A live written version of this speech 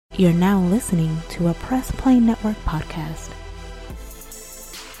You're now listening to a Press Play Network podcast.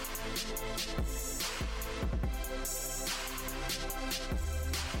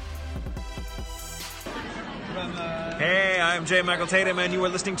 Hey, I'm J. Michael Tatum, and you are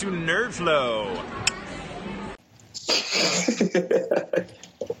listening to Nerd Flow.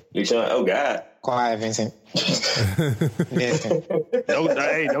 You trying? Oh God! Quiet, Vincent. Vincent.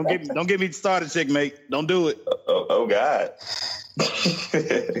 Don't get me started, checkmate. Don't do it. Oh God!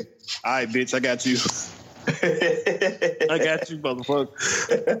 All right, bitch, I got you. I got you,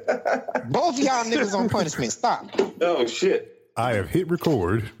 motherfucker. Both of y'all niggas on punishment. Stop. Oh shit! I have hit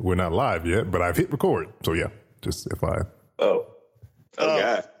record. We're not live yet, but I've hit record. So yeah, just FYI. Oh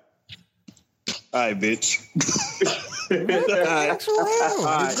God! All right, bitch. What's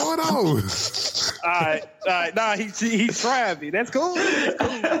going on? All right. Nah, he tried me. That's cool.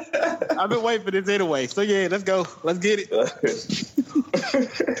 I've been waiting for this anyway. So yeah, let's go. Let's get it.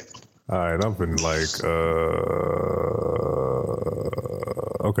 All right, I'm been like,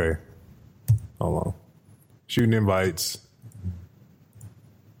 okay. Hold on. Shooting invites.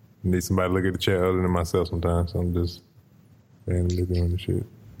 Need somebody to look at the chat other than myself sometimes. So I'm just randomly doing the shit.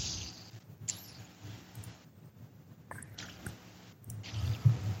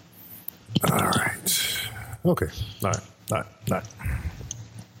 All right. Okay. All right.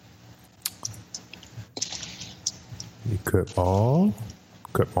 You cut on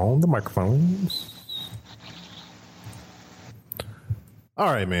the microphones.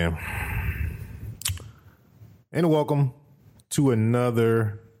 All right, man. And welcome to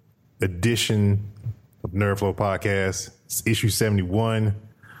another edition of Nerd Flow Podcast. It's issue 71.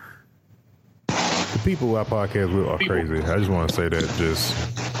 The people I podcast with are crazy. I just want to say that just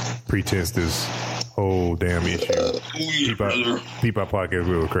pretense this whole damn issue. People I podcast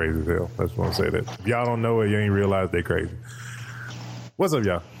with are crazy as hell. I just want to say that. If y'all don't know it, you ain't realize they crazy. What's up,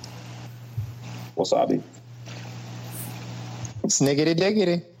 y'all? Wasabi. Sniggity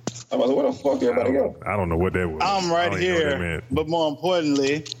diggity. I was like, where the fuck everybody go? I don't know what that was. I'm right here. But more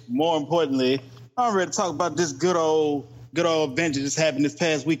importantly, I'm ready to talk about this good old adventure that's happened this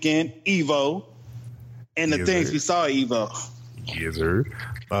past weekend, Evo, and the things we saw at Evo. Yes, sir.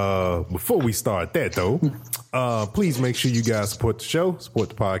 Before we start that, though, please make sure you guys support the show, support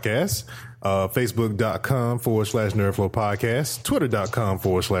the podcast. Facebook.com/NerdFlow Podcast,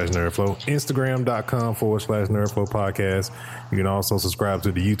 Twitter.com/NerdFlow, Instagram.com/NerdFlow Podcast. You can also subscribe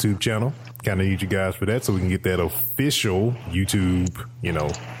to the YouTube channel. Kind of need you guys for that so we can get that official YouTube,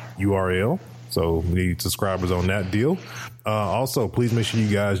 URL. So we need subscribers on that deal. Also, please make sure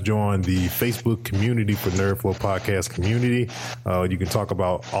you guys join the Facebook community for Nerd Flow Podcast community. You can talk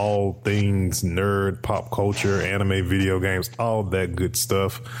about all things nerd, pop culture, anime, video games, all that good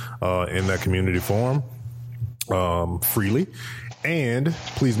stuff in that community forum freely. And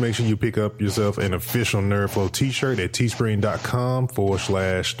please make sure you pick up yourself an official Nerd Flow t-shirt at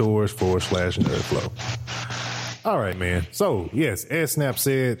teespring.com/stores/Nerd Flow. All right, man. So, yes, as Snap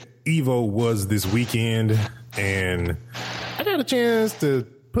said, Evo was this weekend, and I got a chance to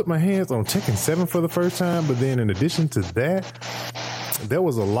put my hands on Tekken 7 for the first time, but then in addition to that, there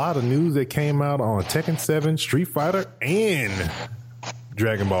was a lot of news that came out on Tekken 7, Street Fighter, and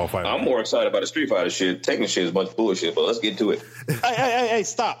Dragon Ball Fighter. I'm more excited about the Street Fighter shit. Tekken shit is a bunch of bullshit, but let's get to it. Hey,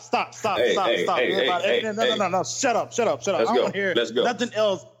 stop. Hey, No, shut up. I don't want to hear nothing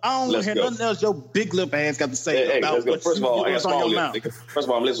else. I don't want to hear nothing else your big lip ass got to say about what First of all, I got small mouth. lips. First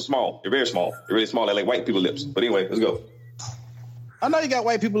of all, my lips are small. They're very small. They're really small. They're like white people lips. But anyway, let's go. I know you got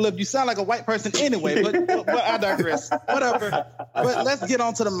white people lip. You sound like a white person anyway, but I digress. Whatever. But let's get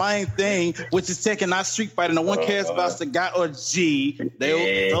on to the main thing, which is Tekken, not Street Fighter. No one cares about Sagat or G.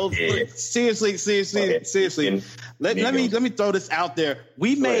 Seriously. Let me throw this out there.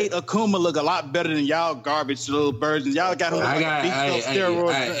 We made Akuma look a lot better than y'all garbage little versions. Y'all got him like a beast on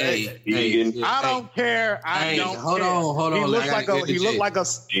steroids. I don't care. I don't care. Hold on. He looked like a.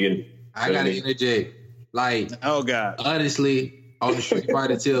 I gotta interject. Like, oh God. Honestly, on the Street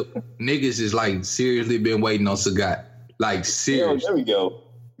Fighter tip, niggas is like seriously been waiting on Sagat. Like seriously. There we go.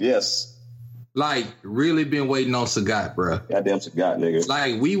 Yes. Like really been waiting on Sagat, bro. Goddamn Sagat, nigga.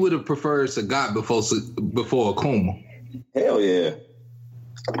 Like we would have preferred Sagat before Akuma. Hell yeah.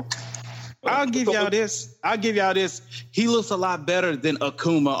 I'll give y'all this. He looks a lot better than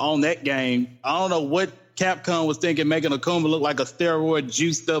Akuma on that game. I don't know what Capcom was thinking, making Akuma look like a steroid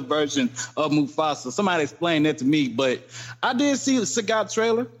juiced up version of Mufasa. Somebody explain that to me. But I did see the Sagat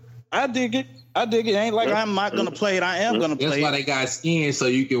trailer. I dig it. It ain't like I'm not gonna play it. I am gonna play it. That's why they got skins so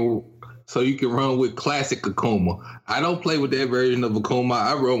you can run with classic Akuma. I don't play with that version of Akuma.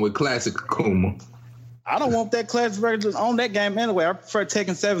 I run with classic Akuma. I don't want that classic version on that game anyway. I prefer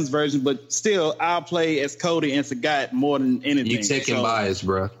Tekken 7's version, but still, I'll play as Cody and Sagat more than anything. You Tekken bias,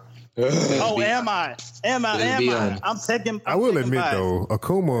 bro. Oh, am I? I'm Tekken. I will admit though,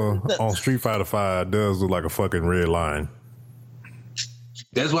 Akuma on Street Fighter V does look like a fucking red line.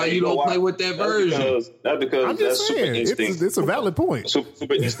 That's why you don't play with that version. That's because I'm just saying, it's a valid point.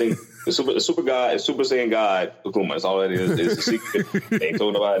 Super instinct. Super God, Super Saiyan God, Akuma. That's all that is. It's a secret. They ain't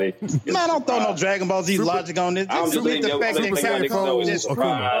told nobody. Man, don't throw no Dragon Ball Z logic on this. I'm just letting y'all know it's a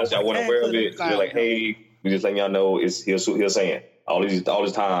surprise. Y'all want aware of it. You're like, hey, we just letting y'all know he's Saiyan. All this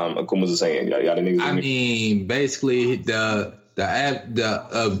time, Akuma's a Saiyan. Y'all the niggas. I mean, basically, the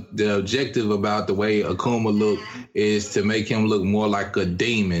objective about the way Akuma look is to make him look more like a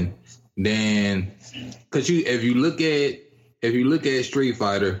demon than, because if you look at Street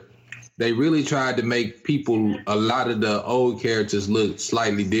Fighter, they really tried to make a lot of the old characters look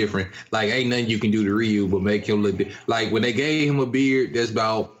slightly different. Like, ain't nothing you can do to Ryu but make him look like when they gave him a beard, that's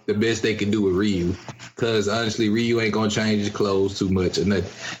about the best they can do with Ryu. Because honestly, Ryu ain't gonna change his clothes too much or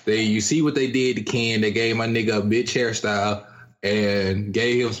nothing. You see what they did to Ken? They gave my nigga a bitch hairstyle and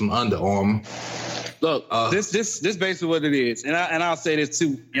gave him some Under Armour. Look, this basically what it is, and I'll say this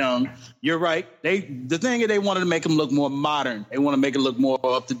too, Young. You're right. The thing is, they wanted to make him look more modern. They want to make it look more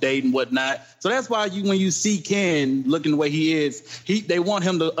up to date and whatnot. So that's why when you see Ken looking the way he is, they want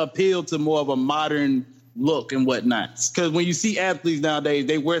him to appeal to more of a modern look and whatnot. Because when you see athletes nowadays,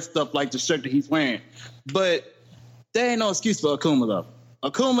 they wear stuff like the shirt that he's wearing. But there ain't no excuse for Akuma though.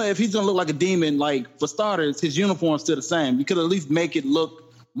 Akuma, if he's gonna look like a demon, like for starters, his uniform's still the same. You could at least make it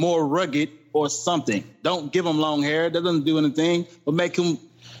look more rugged or something. Don't give him long hair. That doesn't do anything. But make him...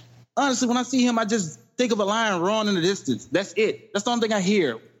 Honestly, when I see him, I just think of a lion roaring in the distance. That's it. That's the only thing I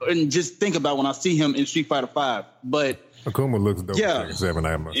hear and just think about when I see him in Street Fighter V. But... Akuma looks dope. Yeah.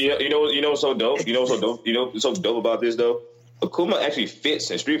 Yeah, you know what's so dope? You know what's so dope about this, though? Akuma actually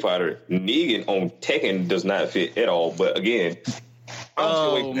fits in Street Fighter. Negan on Tekken does not fit at all. But again...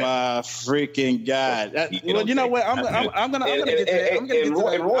 Oh my freaking God! You know what? I'm gonna get that. I'm gonna get to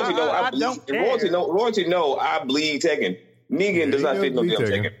that. Royalty, no, I bleed Tekken. Negan does not fit no damn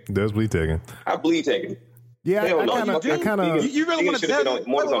Tekken. Does bleed Tekken. I bleed Tekken. Yeah, I kind of. You really want to tell me?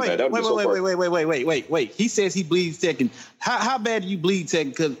 Wait. He says he bleeds Tekken. How bad do you bleed Tekken?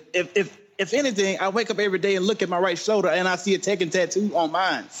 Because if anything, I wake up every day and look at my right shoulder and I see a Tekken tattoo on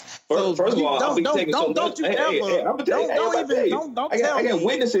mine. So first of all, don't you ever I got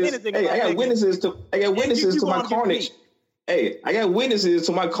witnesses to my carnage. Hey, I got witnesses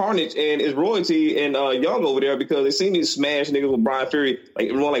to my carnage, and it's Royalty and Young over there because they seen me smash niggas with Brian Fury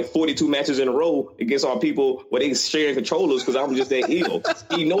run 42 matches in a row against our people where they sharing controllers because I'm just that evil.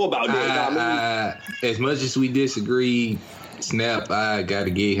 He know about that. As much as we disagree, Snap, I gotta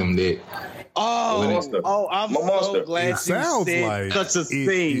give him that. I'm so glad you said such a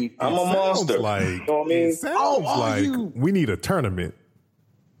thing. I'm a monster. You know what I mean? It sounds like we need a tournament.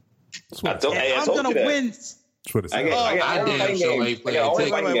 I'm gonna win. That's what it sounds I damn sure ain't playing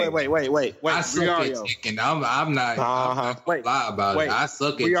Tekken. Wait. I suck at Tekken. I'm not lie about it. I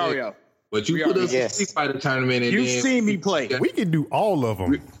suck at Tekken. But you put us in Street Fighter tournament and you see me play. We can do all of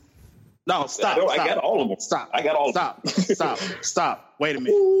them. No, stop. I got all of them. Stop. I got all of them. Stop. Wait a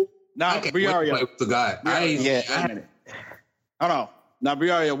minute. Now, Briario. Hold on. Now,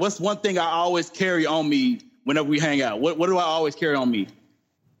 Briario, what's one thing I always carry on me whenever we hang out? What do I always carry on me?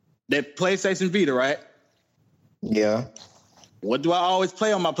 That PlayStation Vita, right? Yeah. What do I always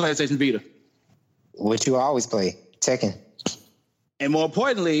play on my PlayStation Vita? What you always play? Tekken. And more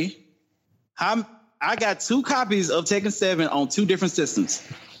importantly, I got 2 copies of Tekken 7 on 2 different systems.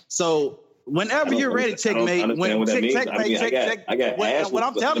 So whenever you're ready, checkmate. I got what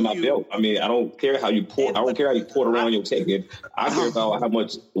I'm telling you. Belt. I mean, I don't care how you port. I don't care how you port around your Tekken. I care about how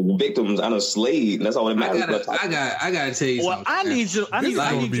much victims I done slayed, and that's all that matters. I gotta tell you something. I need you to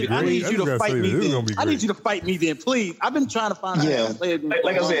fight me then. I need you to fight me then, please. I've been trying to find out.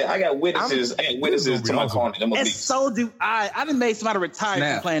 Like I said, I got witnesses. To my carnage. And so do I. I done made somebody retire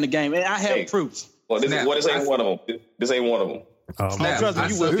from playing the game, and I have proof. Well, this ain't one of them. This ain't one of them. Trust me,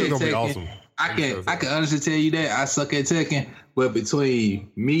 this is gonna be awesome. I can honestly tell you that I suck at Tekken, but between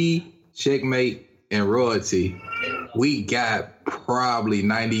me, Checkmate, and Royalty, we got probably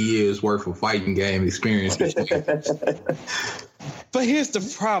 90 years worth of fighting game experience. But here's the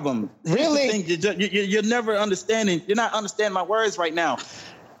problem. Really? You're never understanding. You're not understanding my words right now.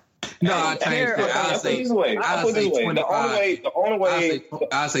 No, I changed it.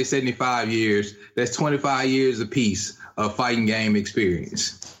 I'll say 75 years. That's 25 years apiece of fighting game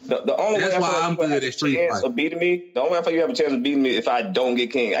experience. The only That's way why I'm good at Street Fighter. Beating me. The only way I feel you have a chance of beating me if I don't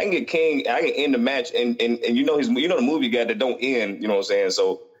get King. I can get King. I can end the match, and the movie guy that don't end. You know what I'm saying?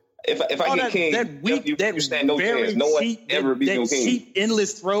 So if I get King, you stand no chance. No one ever beat no King. Cheap,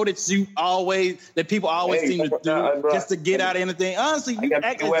 endless throw that people always seem to do just to get out of anything. Honestly, you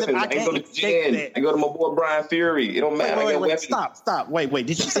act as if I can't escape that. I go to my boy Brian Fury. It don't matter. Wait, stop. Wait.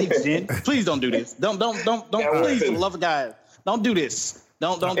 Did you say Jen? Please don't do this. Don't. Please, for the love of God, don't do this.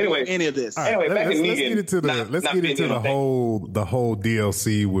 Don't do any of this. Anyway, let's get into the whole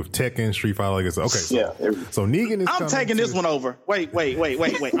DLC with Tekken, Street Fighter. Like okay, so Negan is. I'm taking this one over. Wait.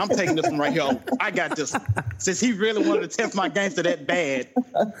 I'm taking this one right here over. I got this one. Since he really wanted to test my gangster that bad,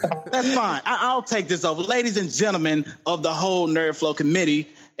 that's fine. I'll take this over, ladies and gentlemen of the whole Nerd Flow community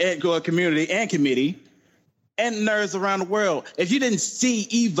and nerds around the world. If you didn't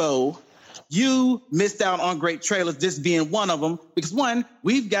see Evo, you missed out on great trailers, this being one of them, because one,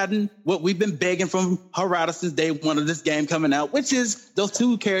 we've gotten what we've been begging from Harada since day one of this game coming out, which is those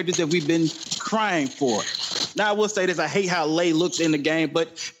two characters that we've been crying for. Now, I will say this, I hate how Lei looks in the game,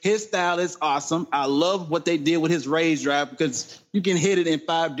 but his style is awesome. I love what they did with his rage drive because you can hit it in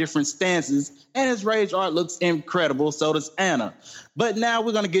 5 different stances, and his rage art looks incredible, so does Anna. But now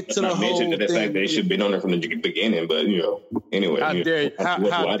we're going to get to the whole thing. The fact they should have been on there from the beginning, but, anyway. How dare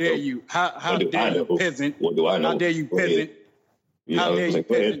you? How dare you, peasant? What do I know? How dare you, peasant? How dare you,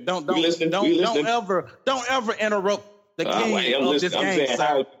 peasant? Don't ever interrupt the king of this game.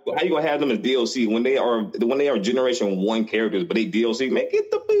 How you going to have them as DLC when they are Generation 1 characters, but they DLC? Man, get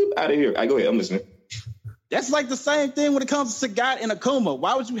the beep out of here. Go ahead, I'm listening. That's like the same thing when it comes to Sagat and Akuma.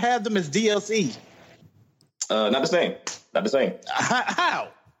 Why would you have them as DLC? Not the same. How?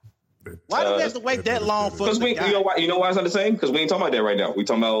 Why do we have to wait that long for? Because you know why it's not the same? Because we ain't talking about that right now. We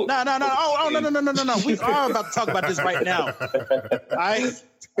talking about no. No. We are about to talk about this right now. All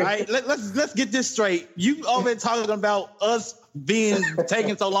right. Let's get this straight. You already talking about us being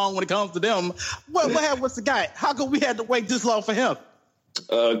taking so long when it comes to them. What happened with Sagat? How come we had to wait this long for him?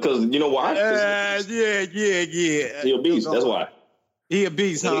 Because you know why? Yeah. He a beast. That's why. He a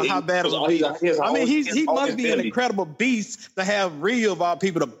beast, huh? How bad is he? He must be an incredible beast to have Ryu of all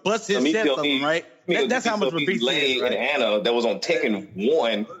people to bust his chest up, right? That's how much of a beast he is, right? And Anna that was on Tekken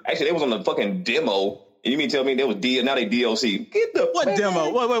 1. Actually, they was on the fucking demo. And you mean tell me there was now they DLC? Get the what demo?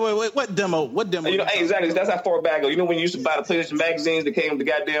 Wait, what demo? What demo? Exactly. That's how far back ago. You know when you used to buy the PlayStation magazines that came with the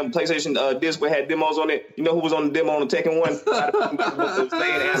goddamn PlayStation disc where had demos on it? You know who was on the demo on the Tekken 1?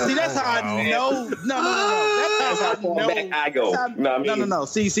 See, that's how I know. No. That's how I go. No.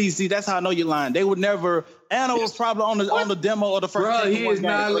 See, that's how I know you're lying. They would never. Anna was probably on the demo of the first. Bro, he is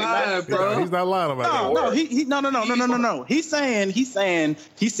not lying, bro. He's not lying about that. No. He's saying he said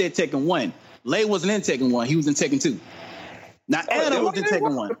Tekken 1. Lei wasn't in Tekken 1. He was in Tekken 2. Now, Anna was in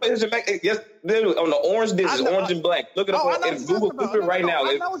Tekken 1. Yes, on the orange disc, orange and black. Look it up on Google right now.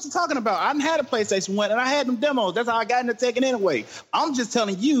 I know what you're talking about. I had a PlayStation 1, and I had them demos. That's how I got into Tekken anyway. I'm just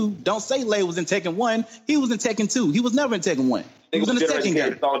telling you, don't say Lei was in Tekken 1. He was in Tekken 2. He was never in Tekken 1. He was in the Tekken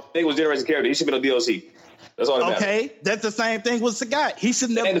game. He was Generation character. He should be on DLC. That's all that matters. Okay, that's the same thing with Sagat. He should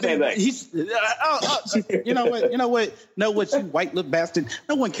never be. You know what? You white little bastard.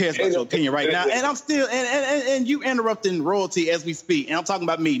 No one cares about your opinion right now. And I'm still and you interrupting royalty as we speak. And I'm talking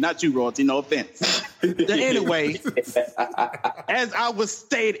about me, not you, royalty. No offense. Anyway, as I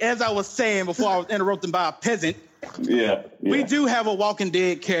was saying before I was interrupted by a peasant. Yeah. We do have a Walking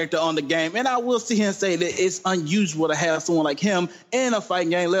Dead character on the game, and I will sit here and say that it's unusual to have someone like him in a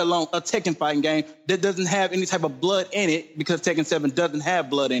fighting game, let alone a Tekken fighting game that doesn't have any type of blood in it, because Tekken 7 doesn't have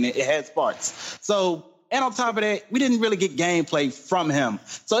blood in it. It has sparks. So, and on top of that, we didn't really get gameplay from him.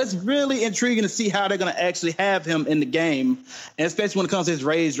 So it's really intriguing to see how they're going to actually have him in the game, and especially when it comes to his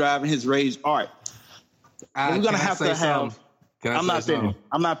rage drive and his rage art. We're going to have to have... I'm not finished.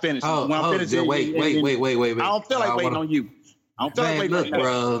 I'm not finished. When I'm finished, wait. I don't feel like waiting on you. I don't feel like waiting.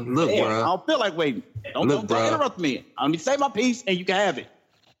 Look, bro. I don't feel like waiting. Don't interrupt me. I'm gonna say my piece, and you can have it.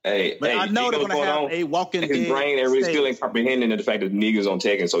 But I know they're gonna have a Walking Dead. His brain is still ain't comprehending the fact that niggas on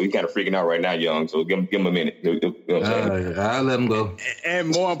Tekken, so he's kind of freaking out right now, young. So give him a minute. You know what I'm saying? I'll let him go. And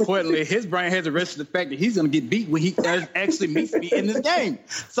more importantly, his brain has arrested the fact that he's gonna get beat when he actually meets me in this game.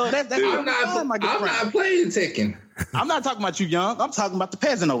 So that's I'm not playing Tekken. I'm not talking about you, young. I'm talking about the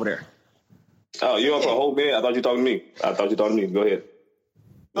peasant over there. Oh, you on for a whole minute? I thought you talking to me. Go ahead.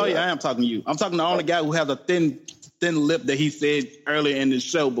 Oh yeah, I am talking to you. I'm talking to the only guy who has a thin thin lip that he said earlier in the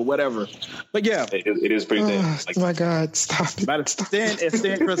show, but whatever. But yeah, it is pretty thin. Oh my God! Stop it! About as thin as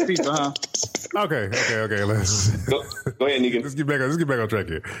thin crust pizza, huh? Okay. Let's go ahead, Negan. Let's get back on track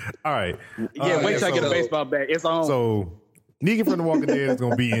here. All right. Wait till I get a baseball bat. It's on. So Negan from The Walking Dead is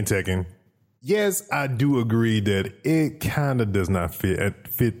going to be in Tekken. Yes, I do agree that it kind of does not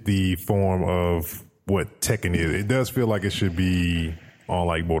fit the form of what Tekken is. It does feel like it should be on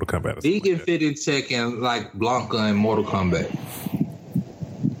like Mortal Kombat. He can fit in Tekken like Blanca in Mortal Kombat.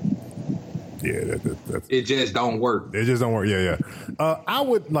 Yeah, that's it. Just don't work. It just don't work. Yeah. I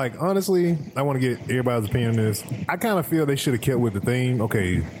would honestly, I want to get everybody's opinion on this. I kind of feel they should have kept with the theme.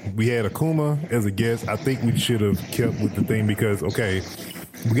 Okay, we had Akuma as a guest. I think we should have kept with the theme because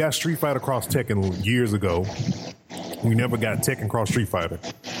we got Street Fighter Cross Tekken years ago. We never got Tekken Cross Street Fighter.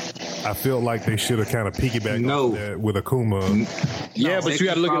 I feel like they should have kind of piggybacked on that with Akuma. Yeah, but you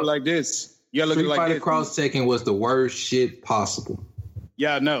got to look at it like this. You got to look at it like Fighter this. Cross Tekken was the worst shit possible.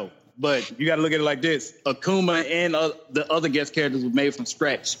 Yeah, I know. But you got to look at it like this. Akuma and the other guest characters were made from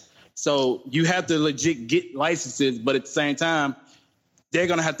scratch. So you have to legit get licenses, but at the same time, they're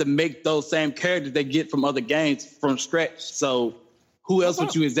going to have to make those same characters they get from other games from scratch. So who else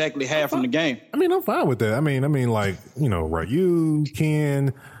would you exactly have from the game? I mean, I'm fine with that. I mean, like, Ryu,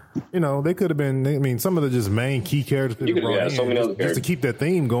 Ken, they could have been, some of the just main key characters that they brought in so many other just to keep that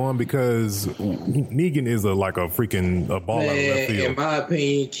theme going because Negan is a freaking ball out of left field.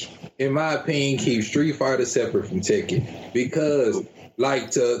 In my opinion, keep Street Fighter separate from Tekken because,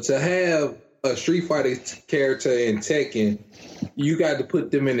 to have a Street Fighter character in Tekken, you got to put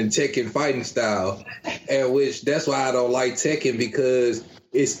them in the Tekken fighting style, that's why I don't like Tekken because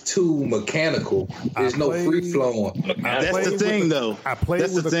it's too mechanical. There's no free flowing. That's the thing, though. I played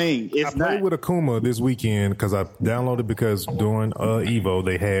with Akuma this weekend because I downloaded because during Evo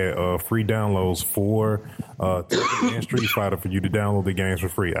they had free downloads for Tekken and Street Fighter for you to download the games for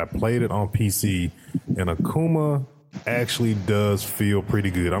free. I played it on PC and Akuma actually does feel pretty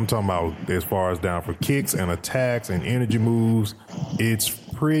good. I'm talking about as far as down for kicks and attacks and energy moves. It's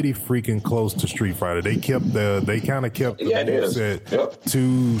pretty freaking close to Street Fighter. They kind of kept the moveset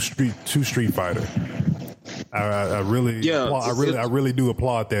to Street Fighter. I really do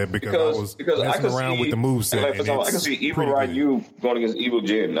applaud that because I was messing around with the moveset. I can see Evil Ryu going against Evil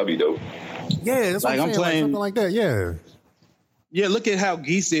Jin. That'd be dope. Yeah, that's what I'm playing something like that. Yeah. Yeah, look at how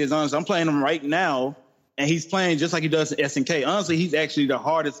Geese is. Honestly, I'm playing him right now. And he's playing just like he does in SNK. Honestly, he's actually the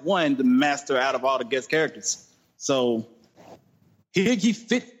hardest one to master out of all the guest characters. So he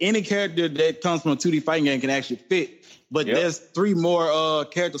fit any character that comes from a 2D fighting game can actually fit. But there's 3 more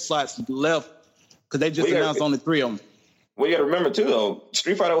character slots left because they just announced only 3 of them. Well, you got to remember too, though.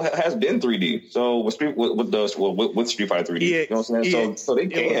 Street Fighter has been 3D. So with Street Fighter 3D, you know what I'm saying? So they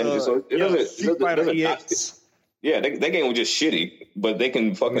can. Street Fighter EX. Yeah, that game was just shitty, but they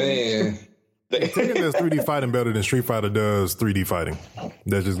can fucking. Man. Tekken does 3D fighting better than Street Fighter does 3D fighting.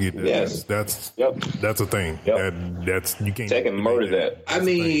 That's just that's a thing. Yep. That's you can't. Tekken murdered that. I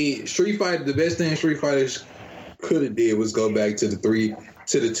mean, Street Fighter. The best thing Street Fighter could have did was go back to the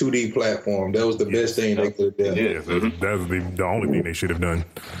 2D platform. That was the best thing they could have done. Yeah, that's the only thing they should have done.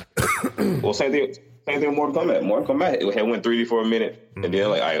 Well, same thing with Mortal Kombat. Mortal Kombat, it went 3D for a minute, and then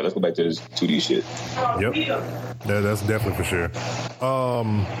all right, let's go back to this 2D shit. Yep, that's definitely for sure.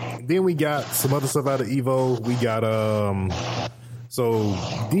 Then we got some other stuff out of Evo. We got so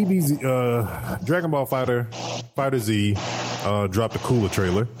DBZ Dragon Ball Fighter Z dropped a Cooler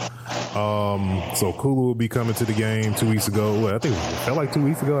trailer. So Cooler will be coming to the game 2 weeks ago. Well, I think it felt like 2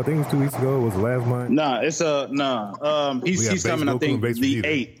 weeks ago. I think it was 2 weeks ago. It was last month. He's coming. I think the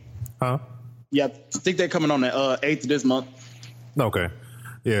 8th. Huh? Yeah, I think they're coming on the 8th of this month. Okay.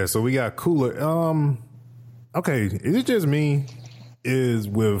 Yeah, so we got Cooler. Okay, is it just me? Because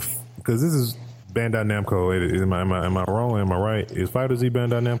this is Bandai Namco. Am I wrong? Am I right? Is Fighter Z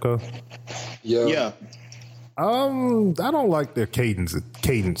Bandai Namco? Yeah. I don't like their cadence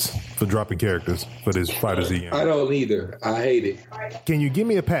for dropping characters for this Fighter Z game. I don't either. I hate it. Can you give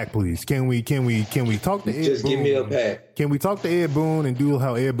me a pack, please? Can we talk to Ed Just Boon? Give me a pack. Can we talk to Ed Boon and do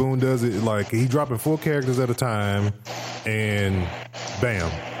how Ed Boon does it? Like he dropping 4 characters at a time, and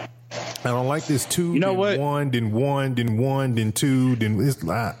bam. I don't like this 2, then 1, then 1, then 1, then 2, then it's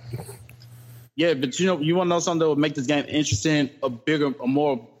like. Yeah, but you want to know something that would make this game interesting, a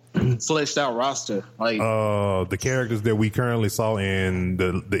more fleshed out roster. Like the characters that we currently saw in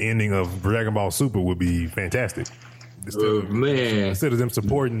the ending of Dragon Ball Super would be fantastic. Instead of them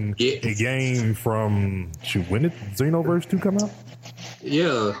supporting a game from when did Xenoverse 2 come out?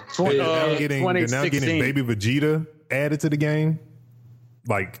 Yeah. They're now getting Baby Vegeta added to the game.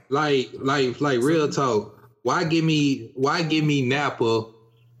 Like real talk. why give me Nappa,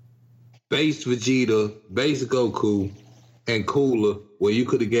 base Vegeta, base Goku, and Cooler, where you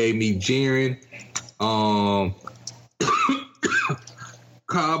could have gave me Jiren,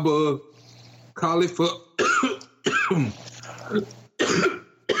 Kaba, Khalifa.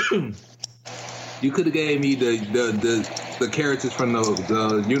 You could have gave me the characters from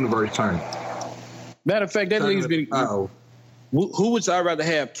the universe tournament. Matter of fact, that leaves me. Who would I rather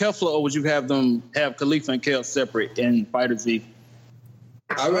have, Kefla, or would you have them have Khalifa and Kel separate in Fighter Z?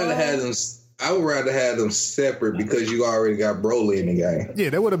 I would rather have them separate because you already got Broly in the game.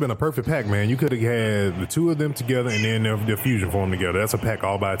 Yeah, that would have been a perfect pack, man. You could have had the two of them together and then their fusion form together. That's a pack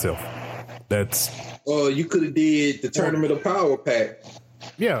all by itself. You could have did the Tournament of Power pack.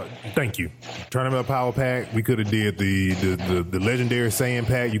 Yeah, thank you. Tournament of Power pack. We could have did the Legendary Saiyan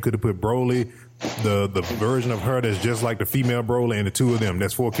pack. You could have put Broly, the version of her that's just like the female Broly, and the two of them.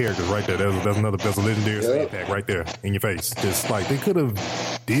 That's 4 characters right there. That's a Legendary Saiyan pack right there in your face. Just like they could have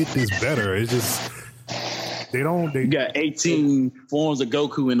did this better. It's just you got 18 forms of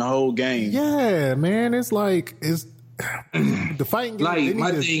Goku in the whole game. Yeah, man. It's like the fighting game. Like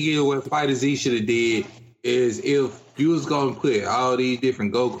my thing is, what Fighter Z should have did is if you was gonna put all these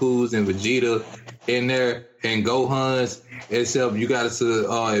different Gokus and Vegeta in there and Gohans, except you got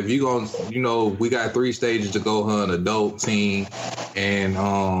to if you gonna we got 3 stages of Gohan: adult, teen, and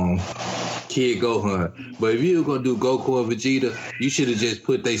kid Gohan. But if you were gonna do Goku and Vegeta, you should have just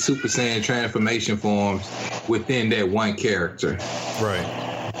put their Super Saiyan transformation forms within that one character. Right.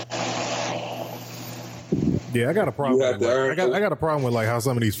 Yeah, I got a problem. I got a problem with like how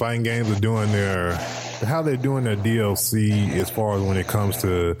some of these fighting games are doing how they're doing their DLC as far as when it comes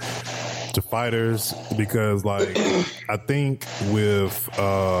to fighters, because like I think with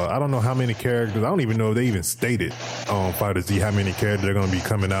I don't know how many characters. I don't even know if they even stated on Fighter Z how many characters are going to be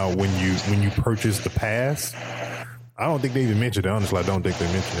coming out when you purchase the pass. I don't think they even mentioned it. Honestly, I don't think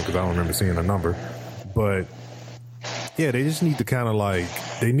they mentioned it because I don't remember seeing a number. But yeah, they just need to kind of like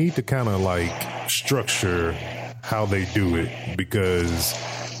structure how they do it, because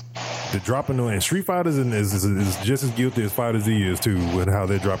the dropping and Street Fighters is just as guilty as Fighter Z is too with how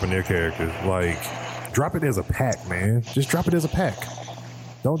they're dropping their characters. Like, drop it as a pack, man. Just drop it as a pack.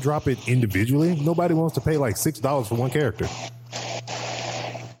 Don't drop it individually. Nobody wants to pay like $6 for one character.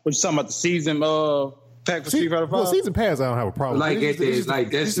 What you talking about, the season pack for Street Fighter 5? Well, season pass, I don't have a problem. Like that's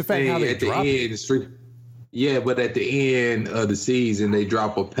the thing at the end. Street. Yeah, but at the end of the season, they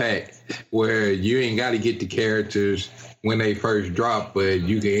drop a pack where you ain't got to get the characters when they first drop, but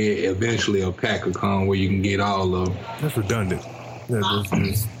you can eventually a pack will come where you can get all of them. That's redundant.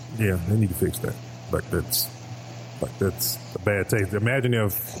 Yeah, they need to fix that. That's a bad taste. Imagine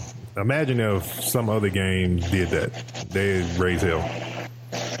if some other game did that. They'd raise hell.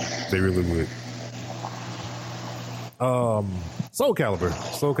 They really would. Soul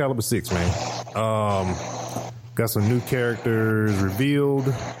Calibur 6, man. Got some new characters revealed.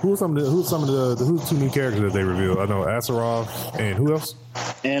 Who's two new characters that they revealed? I know Asaroth and who else?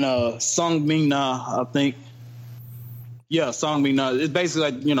 And Song Ming Na, I think. Yeah, Song Ming Na. It's basically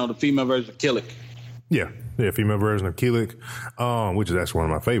like, the female version of Killick. Yeah, female version of Killick, which is actually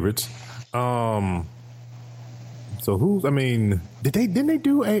one of my favorites. So didn't they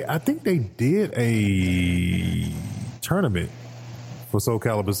do I think they did a tournament for Soul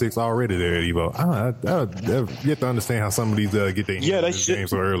Calibur 6 already there at Evo. You have to understand how some of these get their games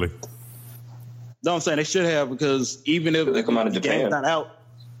so early. No, I'm saying they should have, because even if they come out of Japan, game's not out,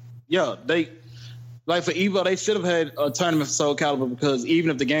 they like for Evo, they should have had a tournament for Soul Calibur, because even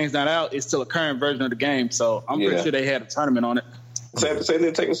if the game's not out, it's still a current version of the game. So I'm pretty sure they had a tournament on it. Same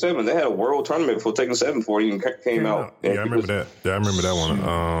thing Tekken 7. They had a world tournament before Tekken 7 before it even came out. Yeah, I remember that. Yeah, I remember that one.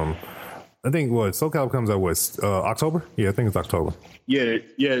 I think Soul Calibur comes out October? Yeah, I think it's October. Yeah,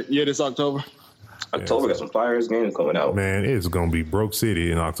 this October. October got some fire games coming out. Man, it's gonna be Broke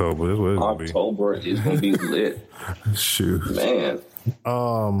City in October. That's what it's gonna be. October is gonna be lit. Shoot, man.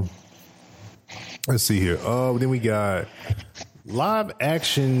 Let's see here. Then we got live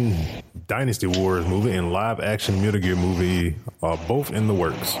action Dynasty Wars movie and live action Metal Gear movie, both in the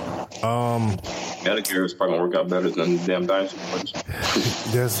works. Metal Gear is probably gonna work out better than the damn Dynasty Wars.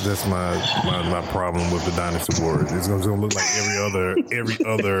 That's my problem with the Dynasty Wars. It's gonna look like every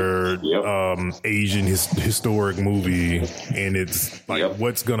other Asian historic movie, and it's like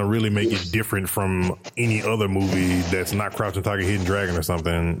what's gonna really make it different from any other movie that's not Crouching Tiger, Hidden Dragon or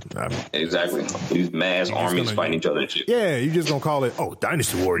something. Exactly. These mass armies fighting each other and shit. Yeah, you just gonna call it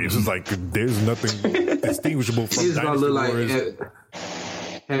Dynasty Warriors. It's like there's nothing distinguishable from Dynasty Warriors.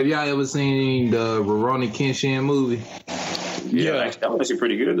 Have y'all ever seen the Rurouni Kenshin movie? Yeah, that was actually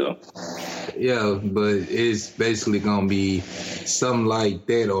pretty good though. Yeah, but it's basically gonna be something like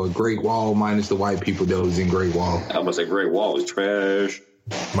that or Great Wall minus the white people that was in Great Wall. I'm gonna say Great Wall was trash.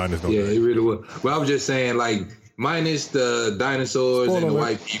 Minus Yeah, it really was. But I was just saying, like, minus the dinosaurs and the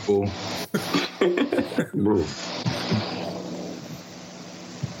white people.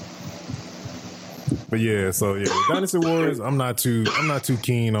 But yeah, so yeah, Dynasty Wars. I'm not too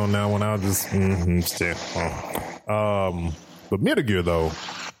keen on that one. I'll just but Metal Gear though.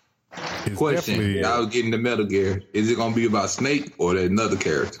 Question: I was getting the Metal Gear. Is it gonna be about Snake or another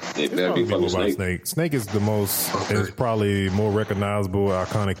character? It better be about Snake. Snake is the most. Is probably more recognizable,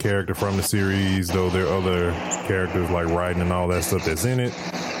 iconic character from the series. Though there are other characters like Raiden and all that stuff that's in it.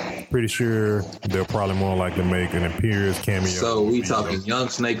 Pretty sure they'll probably more likely make an Imperious cameo. So we talking young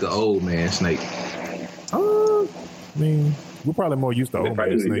Snake or old man Snake? I mean, we're probably more used to old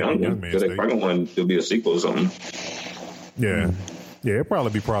man Snake than young man Snake. They probably want to be a sequel or something. Yeah. Yeah, it'll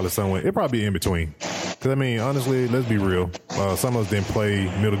probably be somewhere. It'll probably be in between. Because, I mean, honestly, let's be real. Some of us didn't play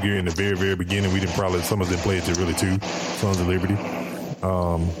Metal Gear in the very, very beginning. Some of us didn't play it till really 2, Sons of Liberty.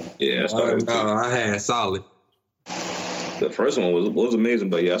 Yeah, I had Solid. The first one was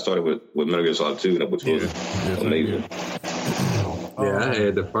amazing, but yeah, I started with Metal Gear Solid 2, which was amazing. Yeah, I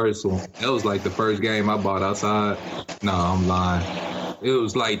had the first one. That was like the first game I bought outside. No, I'm lying. It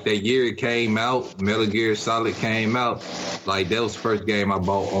was like that year it came out, Metal Gear Solid came out. Like, that was the first game I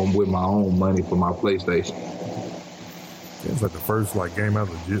bought with my own money for my PlayStation. It was like the first game I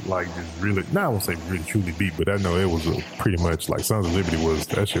legit just really, I won't say really truly beat, but I know it was pretty much like Sons of Liberty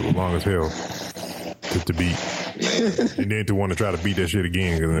that shit was long as hell to beat. And then to want to try to beat that shit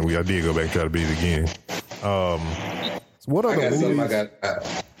again, because I did go back and try to beat it again. So what other movies?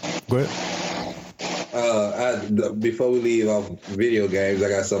 Go ahead. Before we leave off video games, I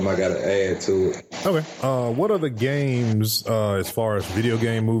got something I got to add to it. Okay. What other games, as far as video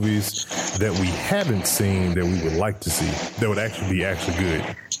game movies that we haven't seen that we would like to see that would actually be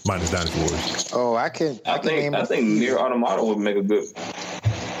good, minus Dynasty Wars? Oh, I think Nier Automata would make a good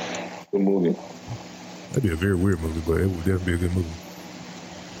movie. That'd be a very weird movie, but it would definitely be a good movie.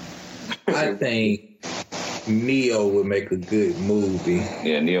 I think Neo would make a good movie.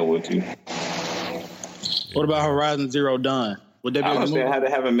 Yeah, Neo would too. What about Horizon Zero Dawn? Would that be I don't understand how they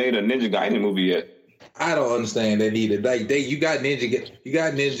haven't made a Ninja Gaiden movie yet. I don't understand that either. Like you got Ninja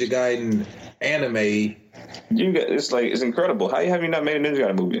Gaiden anime. It's incredible. How have you not made a Ninja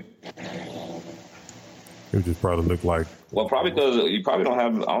Gaiden movie? It would just probably look like. Well, probably because you probably don't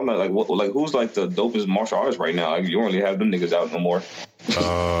have. I don't know, who's like the dopest martial artist right now? Like, you don't really have them niggas out no more.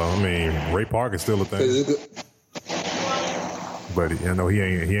 I mean, Ray Park is still a thing. But I know he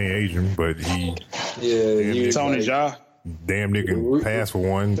ain't Asian, but he. Yeah, Tony Jaa. Damn near can pass for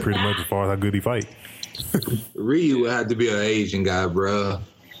one, pretty much as far as how good he fight. Ryu would have to be an Asian guy, bro.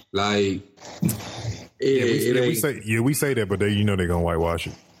 Like, we say that, but they're gonna whitewash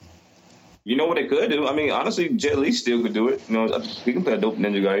it. You know what they could do? I mean, honestly, Jet Li still could do it. He can play a dope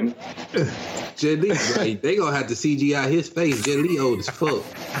Ninja Gaiden. Jet Li, right? They gonna have to CGI his face. Jet Li old as fuck.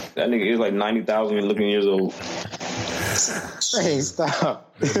 That nigga is like 90,000 looking years old. Hey,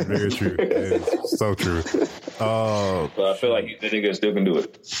 stop. That's very true. It's so true. But I feel like the nigga still can do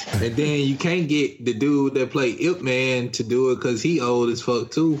it. And then you can't get the dude that played Ip Man to do it because he old as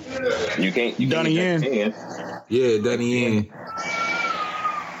fuck too. You can't. Donnie Yen. Yeah, Donnie Yen.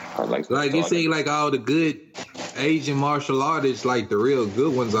 Like it seems like all the good Asian martial artists, like the real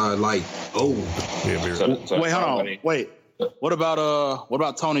good ones, are like old. Yeah, wait, hold on. Wait. What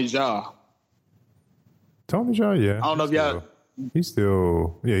about Tony Jaa? Tony Jaa, yeah. I don't know if y'all. He's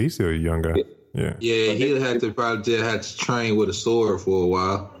still a young guy. Yeah. Yeah, he'll have to probably have to train with a sword for a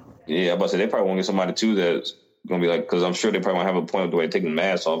while. Yeah, I'm about to say they probably won't get somebody too that's gonna be like, because I'm sure they probably won't have a point where they taking the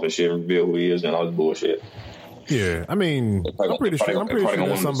mask off and shit, reveal who he is and all this bullshit. Yeah, I mean, I'm pretty sure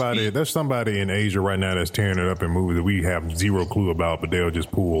there's somebody in Asia right now that's tearing it up in movies that we have zero clue about, but they'll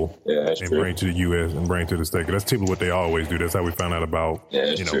just pull and bring to the U.S. and bring to the States. That's typically what they always do. That's how we found out about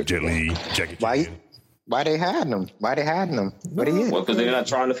Jet Li, Jackie Chan. Why they hiding them? What are you? Well, because they're not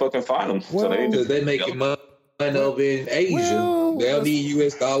trying to fucking find them. Well, so they making money over in Asia. Well, they'll need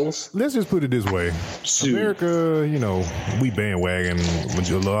U.S. dollars. Let's just put it this way: America, we bandwagon.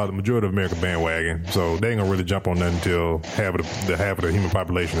 The majority of America bandwagon, so they ain't gonna really jump on that until half of the human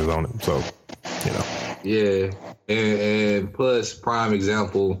population is on it. So, Yeah, and plus, prime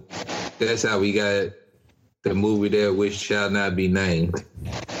example. That's how we got the movie there, which shall not be named.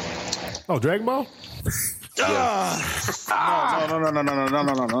 Oh, Dragon Ball. No,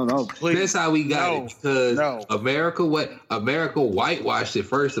 please. That's how we got it, because America whitewashed it,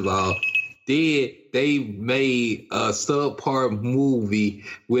 first of all. Instead, they made a subpar movie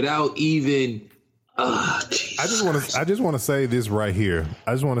without even. I just want to say this right here.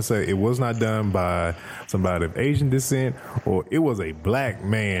 I just want to say it was not done by somebody of Asian descent, or it was a black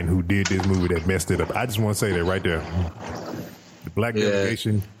man who did this movie that messed it up. I just want to say that right there. The black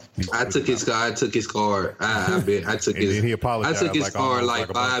delegation. I took his card. I took his. And he apologized. I took his card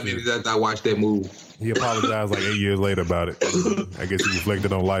like 5 minutes after I watched that movie. He apologized like 8 years later about it. I guess he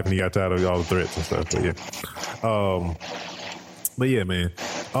reflected on life and he got tired of all the threats and stuff. But yeah, man.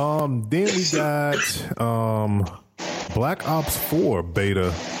 Then we got Black Ops 4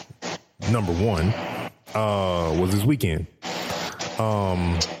 beta number 1 was this weekend.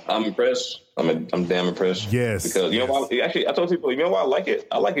 I'm impressed. I'm damn impressed. Yes. Because you know why? Actually, I told people, you know why I like it?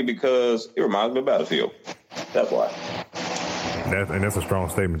 I like it because it reminds me of Battlefield. That's why. And that's a strong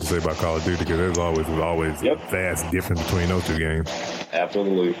statement to say about Call of Duty, because there's always a vast difference between those two games.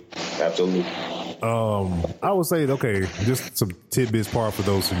 Absolutely. I would say, okay, just some tidbits part for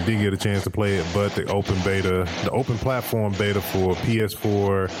those who didn't get a chance to play it, but the open platform beta for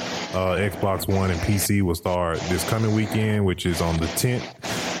PS4, Xbox One, and PC will start this coming weekend, which is on the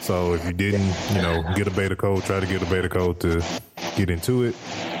 10th. So if you didn't, get a beta code, try to get a beta code to get into it.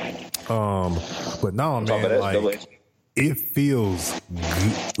 But no, man, like, it feels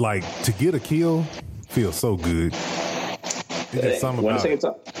good. Like, to get a kill feels so good. It's just something about it.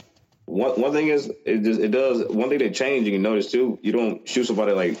 One thing is, it does. One thing they changed, you can notice too. You don't shoot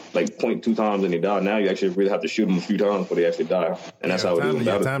somebody like 0.2 times and they die. Now you actually really have to shoot them a few times before they actually die, and that's how it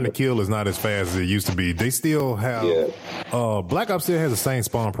is. Time to kill is not as fast as it used to be. They still have. Black Ops still has the same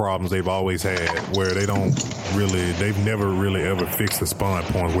spawn problems they've always had, where they've never really ever fixed the spawn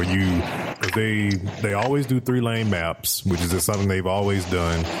point where they always do 3-lane maps, which is just something they've always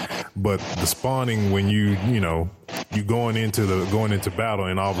done. But the spawning when you going into battle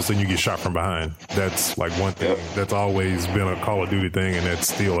and all of a sudden you get shot from behind. That's like one thing that's always been a Call of Duty thing, and that's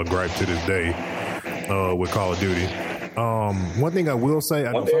still a gripe to this day with Call of Duty. One thing I will say,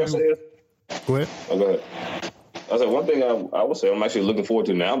 go ahead. Go ahead. I said one thing I would say I'm actually looking forward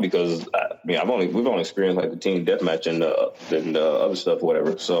to now, because we've only experienced like the team deathmatch and the other stuff,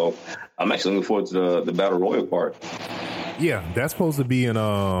 whatever. So I'm actually looking forward to the battle royale part. Yeah, that's supposed to be in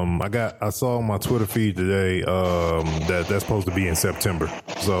I saw on my Twitter feed today that's supposed to be in September.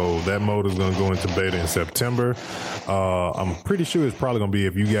 So that mode is going to go into beta in September. I'm pretty sure it's probably going to be,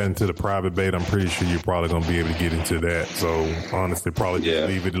 if you got into the private beta, I'm pretty sure you're probably going to be able to get into that. So honestly, probably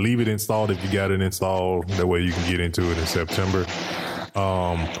just leave it installed if you got it installed. That way you can get into it in September.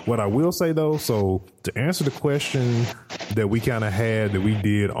 What I will say though, so to answer the question that we kind of had, that we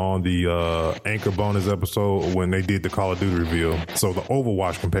did on the Anchor bonus episode when they did the Call of Duty reveal, so the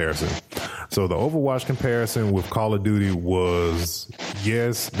Overwatch comparison. So the Overwatch comparison with Call of Duty was,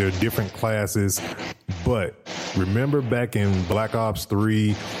 yes, they're different classes, but remember back in Black Ops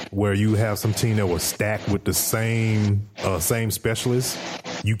 3 where you have some team that was stacked with the same specialist?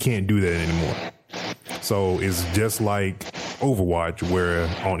 You can't do that anymore. So it's just like Overwatch, where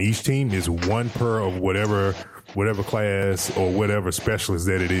on each team is one per of whatever class or whatever specialist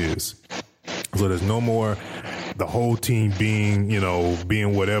that it is. So there's no more the whole team being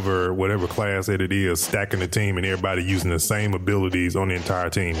whatever class that it is, stacking the team and everybody using the same abilities on the entire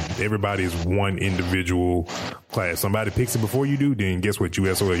team. Everybody is one individual class. Somebody picks it before you do, then guess what?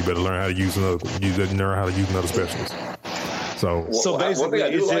 You SOL. You better learn how to use another specialist. So basically,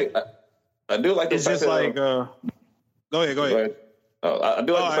 I do like the fact that. Go ahead. I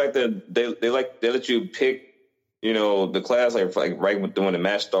do like the fact that they let you pick, the class like right when the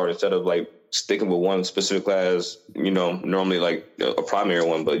match starts, instead of like sticking with one specific class. Normally like a primary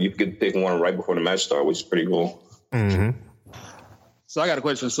one, but you could pick one right before the match starts, which is pretty cool. Mm-hmm. So I got a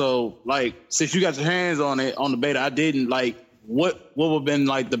question. So like, since you got your hands on it on the beta, I didn't like. What would have been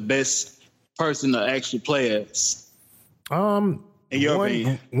like the best person to actually play as? In your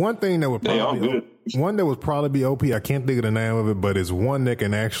opinion, one thing that would probably be OP. I can't think of the name of it, but it's one that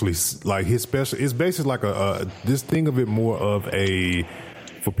can actually, like, his special. It's basically like this thing of it more of a,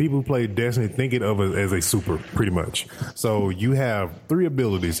 for people who play Destiny, think it of it as a super, pretty much. So you have 3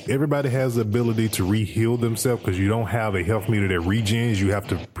 abilities. Everybody has the ability to re-heal themselves, because you don't have a health meter that regens. You have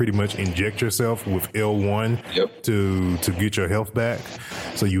to pretty much inject yourself with L1 to get your health back.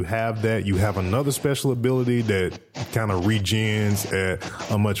 So you have that. You have another special ability that kind of regens at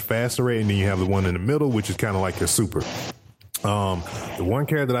a much faster rate, and then you have the one in the middle, which is kind of like your super. The one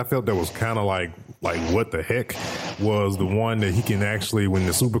character that I felt that was kind of like what the heck was the one that he can actually, when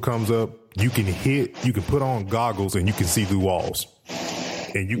the super comes up, you can put on goggles and you can see through walls.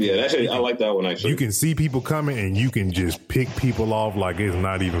 And I like that one actually. You can see people coming, and you can just pick people off like it's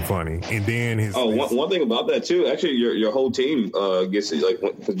not even funny. And then one thing about that too, actually, your whole team gets it, like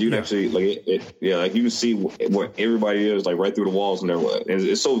because you can actually like like you can see where everybody is like right through the walls and everywhere. And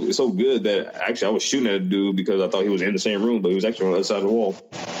it's so good that actually I was shooting at a dude because I thought he was in the same room, but he was actually on the other side of the wall.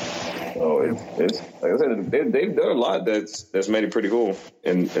 So it's like I said, they've done a lot that's made it pretty cool,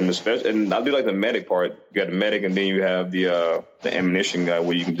 and I do like the medic part. You got the medic, and then you have the ammunition guy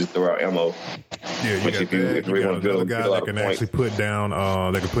where you can just throw out ammo. Yeah, you got another guy that can actually put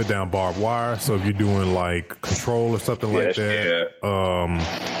down barbed wire. So if you're doing like control or something like that,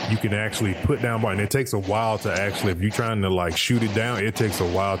 you can actually put down bar, and it takes a while to actually, if you're trying to like shoot it down, it takes a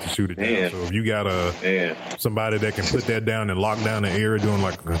while to shoot it down. So if you got somebody that can put that down and lock down the area doing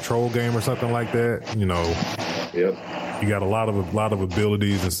like a control game or something like that, you know, you got a lot of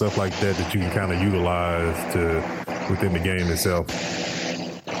abilities and stuff like that you can kind of utilize within the game itself.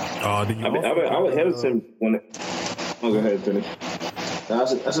 I was hesitant when. Go ahead, finish. I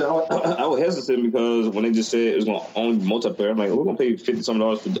said I was hesitant because when they just said it was going to only multiplayer, I'm like, we're going to pay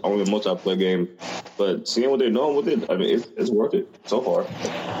 $50 for only a multiplayer game. But seeing what they're doing with it, I mean, it's worth it so far.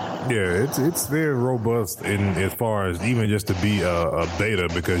 Yeah, it's very robust in as far as even just to be a beta,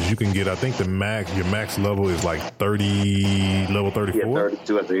 because you can get, I think your max level is like level 34. Yeah,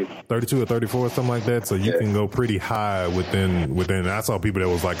 32, I think. 32 or 34 or something like that. So you can go pretty high within. I saw people that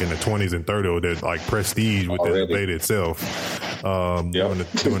was like in the 20s and 30 or that like prestige within the beta itself.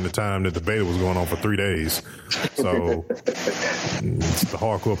 During the time that the beta was going on for 3 days. So it's the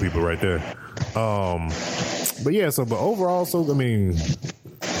hardcore people right there. But overall, so I mean,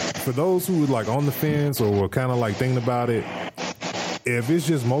 for those who were like on the fence or were kind of like thinking about it, if it's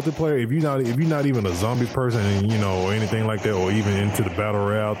just multiplayer, if you're not even a zombies person, and or anything like that, or even into the battle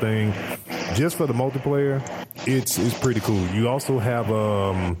royale thing, just for the multiplayer, it's pretty cool. You also have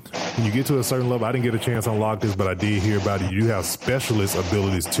when you get to a certain level, I didn't get a chance to unlock this, but I did hear about it. You have specialist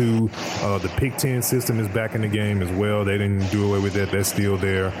abilities too. The Pick 10 system is back in the game as well. They didn't do away with that. That's still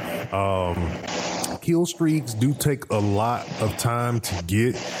there. Kill streaks do take a lot of time to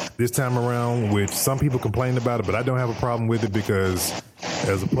get this time around, which some people complain about it, but I don't have a problem with it because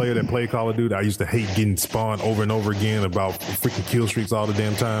as a player that played Call of Duty, I used to hate getting spawned over and over again about freaking kill streaks all the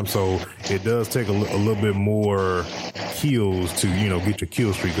damn time. So it does take a little bit more kills to, get your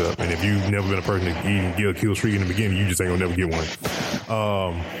kill streak up. And if you've never been a person to even get a kill streak in the beginning, you just ain't gonna never get one.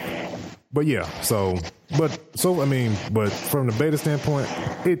 But yeah, but from the beta standpoint,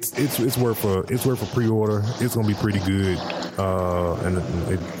 it's worth a pre-order. It's gonna be pretty good.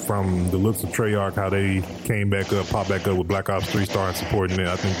 From the looks of Treyarch, how they popped back up with Black Ops 3 starting supporting it,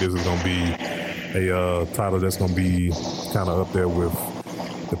 I think this is gonna be a title that's gonna be kind of up there with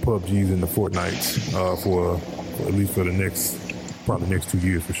the PUBGs and the Fortnites for at least for the next 2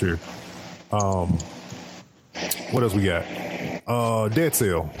 years for sure. What else we got? Dead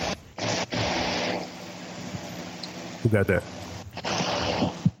Cell. Who got that?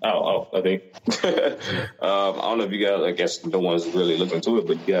 I think. I don't know if you guys, I guess no one's really looking into it,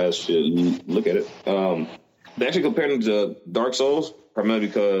 but you guys should look at it. They actually compared it to Dark Souls, primarily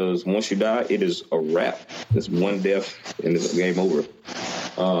because once you die, it is a wrap. It's one death and it's game over.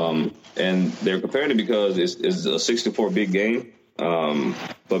 And they're comparing it because it's a 64-bit game.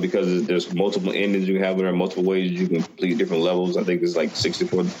 But because there's multiple endings you have, there are multiple ways you can complete different levels. I think there's like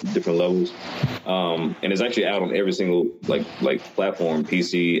 64 different levels. And it's actually out on every single like platform: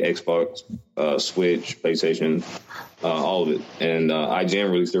 PC, Xbox, Switch, PlayStation, all of it. And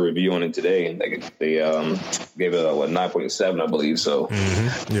IGN released a review on it today, and they gave it a 9.7, I believe. So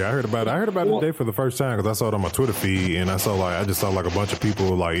yeah, I heard about it today for the first time because I saw it on my Twitter feed, and I just saw like a bunch of people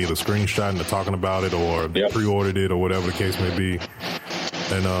like either screenshotting or talking about it, or they pre-ordered it, or whatever the case may be.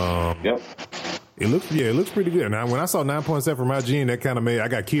 And it looks pretty good. Now, when I saw 9.7 from IGN, that kind of I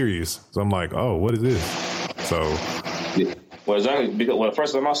got curious. So I'm like, oh, what is this? So, well, exactly. Because the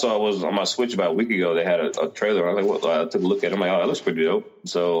first time I saw it was on my Switch about a week ago. They had a trailer. I was like, I took a look at it. I'm like, oh, that looks pretty dope.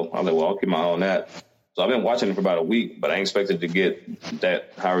 So I was like, well, I'll keep my eye on that. So I've been watching it for about a week, but I ain't expected to get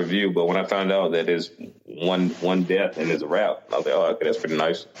that high review. But when I found out that it's one death and it's a wrap, I was like, oh, okay, that's pretty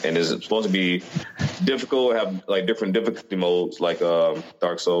nice. And it's supposed to be difficult, have like different difficulty modes, like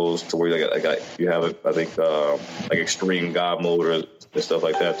Dark Souls, to where you have it, I think, like extreme God mode or stuff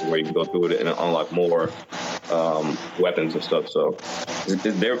like that, to where you can go through it and unlock more weapons and stuff. So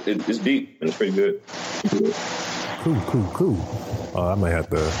it's deep and it's pretty good. Cool. I might have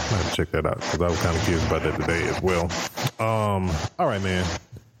to check that out because I was kind of curious about that today as well. All right, man.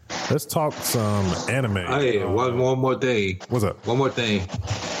 Let's talk some anime. Hey, one more thing. What's up? One more thing.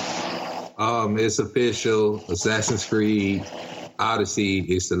 It's official. Assassin's Creed Odyssey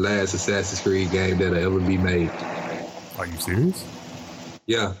is the last Assassin's Creed game that'll ever be made. Are you serious?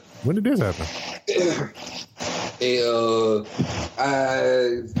 Yeah. When did this happen?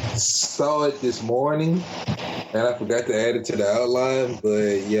 I saw it this morning, and I forgot to add it to the outline.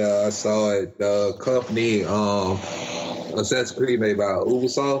 But yeah, I saw it. The company, Assassin's Creed, made by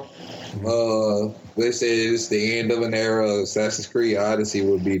Ubisoft. This is the end of an era. Assassin's Creed Odyssey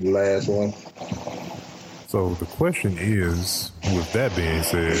would be the last one. So the question is, with that being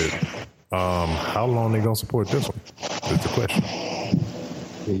said, how long they gonna support this one? That's the question.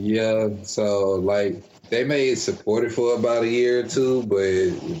 Yeah, so like they may support it for about a year or two,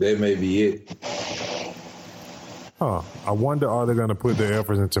 but that may be it. Huh. I wonder, are they gonna put their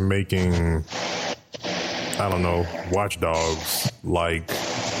efforts into making, I don't know, Watch Dogs like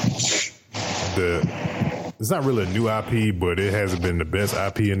it's not really a new IP, but it hasn't been the best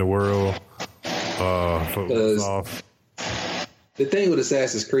IP in the world. For Ubisoft. The thing with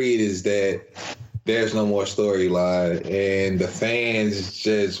Assassin's Creed is that there's no more storyline, and the fans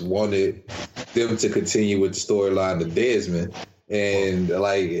just wanted them to continue with the storyline of Desmond. And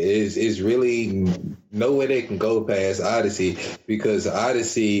like, it's really no way they can go past Odyssey, because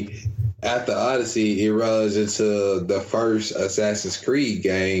after Odyssey, it runs into the first Assassin's Creed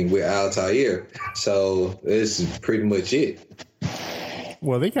game with Altair. So this is pretty much it.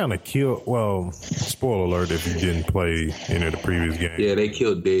 Well, they kind of killed. Well, spoiler alert if you didn't play any of the previous games. Yeah, they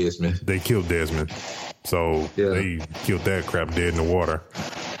killed Desmond. So they killed that crap dead in the water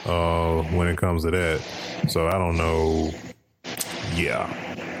when it comes to that. So I don't know. Yeah,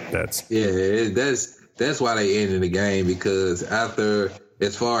 that's why they ended the game, because after,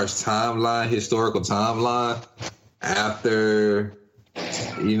 as far as historical timeline, after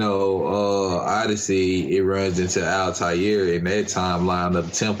Odyssey, it runs into Altair in that timeline of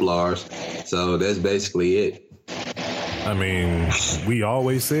the Templars. So that's basically it. I mean, we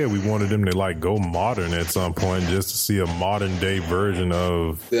always said we wanted them to like go modern at some point, just to see a modern day version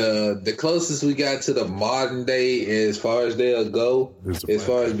of the closest we got to the modern day as far as they'll go, as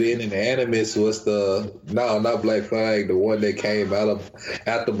far as being an animus, was not Black Flag, the one that came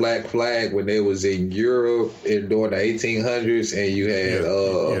after Black Flag when they was in Europe during the 1800s, and you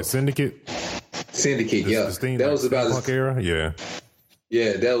had Syndicate. That was about punk era.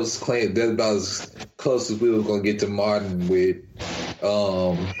 Yeah, that's about as close as we were gonna get to modern with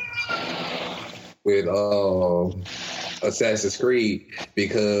Assassin's Creed,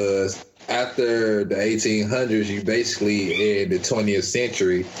 because after the 1800s, you basically in the 20th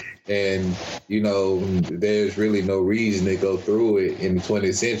century, and there's really no reason to go through it in the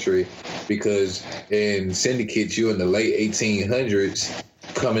 20th century, because in Syndicate, you in the late 1800s.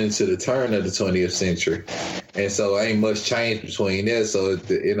 Coming into the turn of the 20th century. And so ain't much change between that. So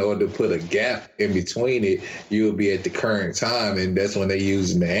in order to put a gap in between it, you'll be at the current time, and that's when they're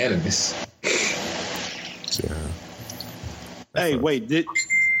using the animus. Yeah. Hey, wait,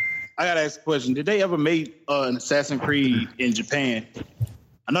 I gotta ask a question. Did they ever make an Assassin's Creed in Japan?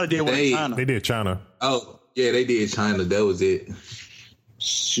 I know they did one in China. They did China. Oh, yeah, they did China. That was it.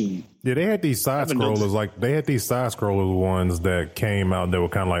 Shoot. Yeah, they had these side scrollers ones that came out that were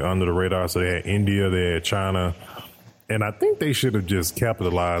kind of like under the radar. So they had India, they had China, and I think they should have just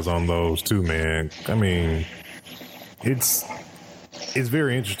capitalized on those too, man. I mean, it's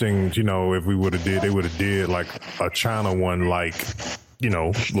very interesting. If they would have did like a China one, like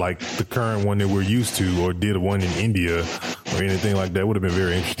the current one that we're used to, or did one in India or anything like that. Would have been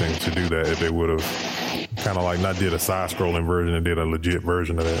very interesting to do that if they would have kind of like not did a side-scrolling version and did a legit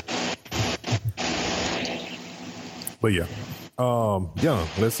version of that. But yeah,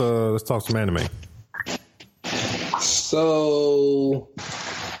 let's talk some anime. So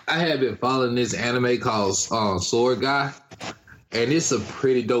I have been following this anime called Sword Guy, and it's a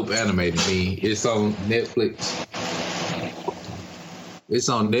pretty dope anime to me. It's on Netflix.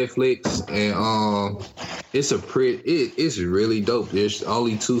 And it's really dope. There's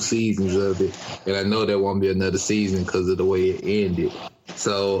only 2 seasons of it, and I know there won't be another season because of the way it ended.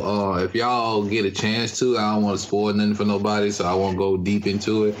 So if y'all get a chance to, I don't want to spoil nothing for nobody, so I won't go deep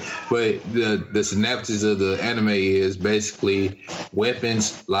into it. But the synopsis of the anime is basically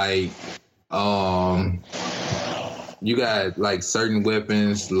weapons, like you got like certain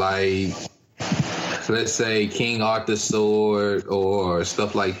weapons, like let's say King Arthur's sword or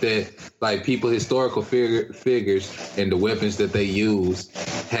stuff like that. Like historical figures and the weapons that they use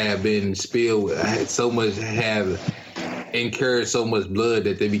have been have incurred so much blood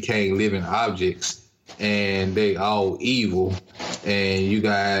that they became living objects, and they all evil. And you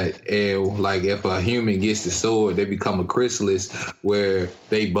got, like, if a human gets the sword, they become a chrysalis, where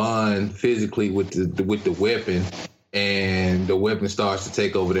they bond physically with the weapon, and the weapon starts to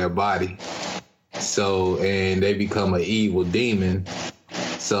take over their body. So, and they become an evil demon.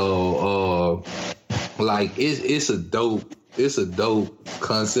 So, like it's a dope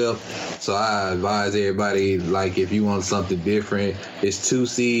concept. So I advise everybody, like, if you want something different, it's 2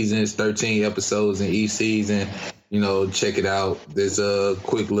 seasons, 13 episodes in each season. You know, check it out. There's a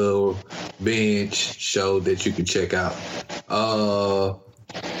quick little binge show that you can check out.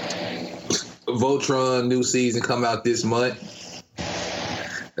 Voltron new season come out this month.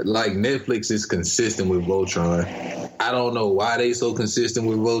 Like, Netflix is consistent with Voltron. I don't know why they so consistent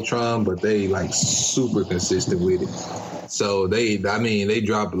with Voltron, but they like super consistent with it. So they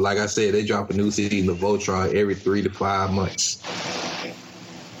drop, like I said, they drop a new season of Voltron every 3 to 5 months.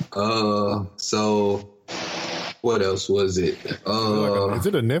 So what else was it? Is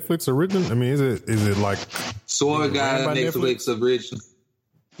it a Netflix original? I mean, is it like Sword Guys Netflix original?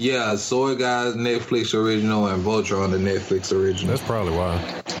 Yeah, Sword Guys Netflix original and Voltron the Netflix original. That's probably why.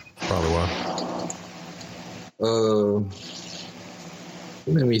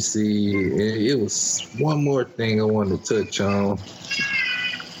 Let me see. It was one more thing I wanted to touch on.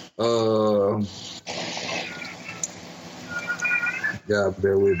 God,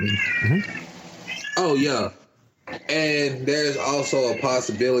 bear with me. Mm-hmm. Oh, yeah. And there's also a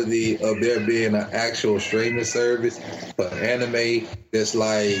possibility of there being an actual streaming service for anime that's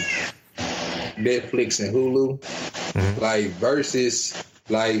like Netflix and Hulu. Mm-hmm. Like, versus,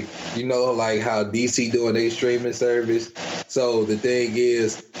 like, you know, like how DC doing their streaming service. So the thing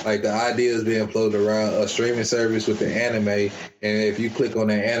is, like, the idea is being floated around a streaming service with the anime, and if you click on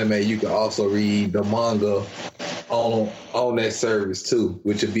that anime, you can also read the manga on that service too,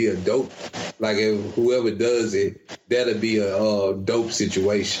 which would be a dope. Like, if whoever does it, that'll be a dope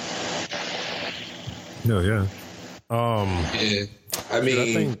situation. Yeah. Yeah. I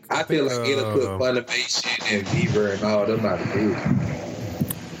mean, I feel like it'll put Funimation and Beaver and all them out of it.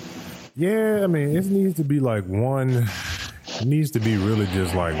 Yeah, I mean, it needs to be like one. It needs to be really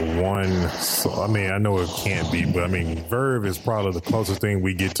just like one. So, I mean, I know it can't be, but I mean, Verve is probably the closest thing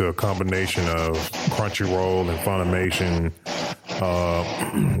we get to a combination of Crunchyroll and Funimation,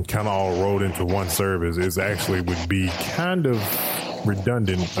 kind of all rolled into one service. It actually would be kind of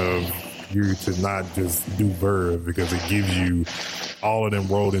redundant of you to not just do Verve, because it gives you all of them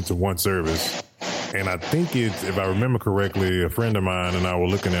rolled into one service. And I think it's, if I remember correctly, a friend of mine and I were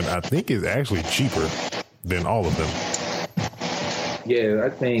looking at, I think it's actually cheaper than all of them. Yeah, I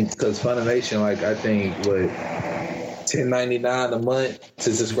think, because Funimation, like, I think, what, $10.99 a month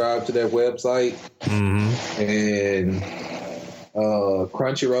to subscribe to their website. Mm-hmm. And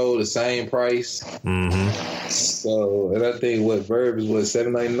Crunchyroll, the same price. Mm-hmm. So, and I think, what, Verve is, what,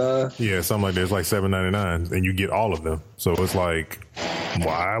 $7.99? Yeah, something like that. It's like $7.99, and you get all of them. So it's like,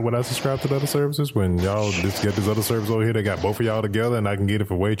 why would I subscribe to the other services when y'all just get this other service over here that got both of y'all together and I can get it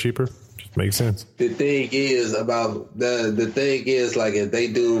for way cheaper? Just makes sense. The thing is about the thing is, like, if they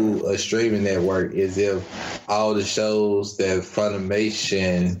do a streaming network, is if all the shows that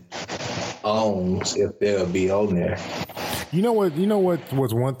Funimation owns, if they'll be on there. You know what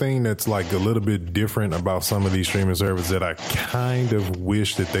was one thing that's like a little bit different about some of these streaming services that I kind of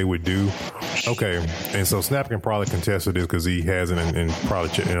wish that they would do? Okay, and so Snap can probably contest to this because he hasn't, and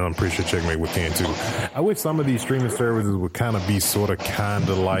probably, and I'm pretty sure Checkmate would can too. I wish some of these streaming services would kind of be sort of kind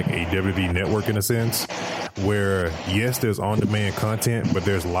of like a WWE network in a sense, where yes, there's on-demand content, but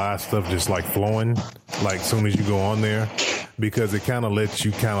there's live stuff just like flowing, like soon as you go on there, because it kind of lets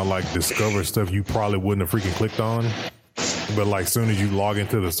you kind of like discover stuff you probably wouldn't have freaking clicked on. But like soon as you log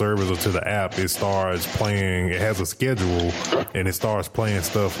into the service or to the app, it starts playing, it has a schedule and it starts playing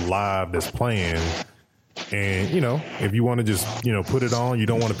stuff live that's playing. And, you know, if you want to just, you know, put it on, you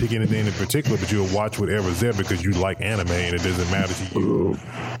don't want to pick anything in particular, but you'll watch whatever's there because you like anime and it doesn't matter to you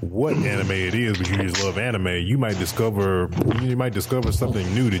what anime it is, but you just love anime. You might discover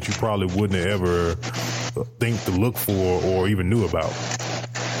something new that you probably wouldn't have ever think to look for or even knew about.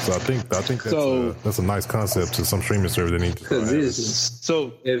 So I think that's a nice concept to some streaming service that need to.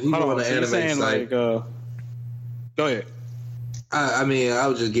 So if you go on the anime site, like, go ahead. I mean, I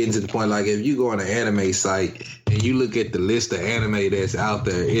was just getting to the point, like, if you go on an anime site and you look at the list of anime that's out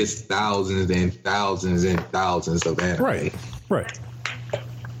there, it's thousands and thousands and thousands of anime. Right.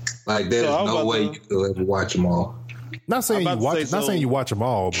 Like, there's no way you could ever watch them all. Not saying you watch them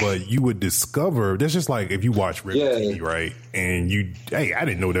all, but you would discover. That's just like if you watch regular TV, right? And I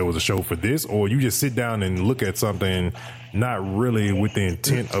didn't know there was a show for this, or you just sit down and look at something, not really with the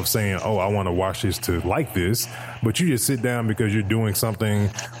intent of saying, "Oh, I want to watch this to like this," but you just sit down because you're doing something,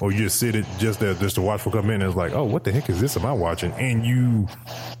 or you just sit it just to watch for a couple minutes. Like, oh, what the heck is this? Am I watching? And you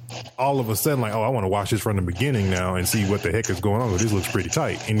all of a sudden, like, oh, I want to watch this from the beginning now and see what the heck is going on. This looks pretty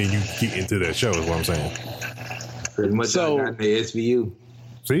tight. And then you get into that show is what I'm saying. Pretty much so, I got the SVU.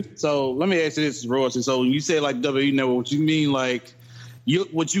 See? So let me ask you this, Royce. So when you say like WWE Network, what you mean like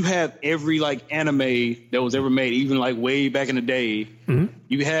what you have every like anime that was ever made, even like way back in the day,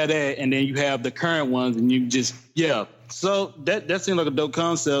 you have that, and then you have the current ones, and you just, So that seemed like a dope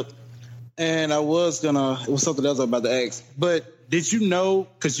concept. And it was something else I was about to ask. But did you know,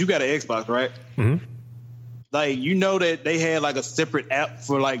 because you got an Xbox, right? Mm-hmm. Like, you know that they had like a separate app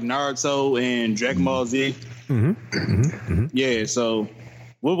for like Naruto and Dragon Ball Z? Mm-hmm. Mm-hmm. Mm-hmm. Yeah, so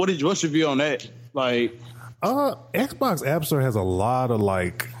what's your view on that? Like, Xbox App Store has a lot of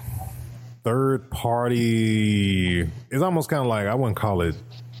like third party. It's almost kind of like, I wouldn't call it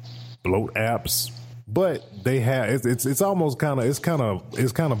bloat apps, but they have it's almost kind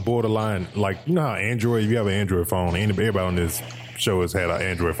of borderline. Like, you know how Android, if you have an Android phone, everybody on this show has had an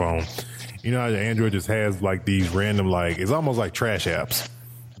Android phone. You know how your Android just has like these random, like, it's almost like trash apps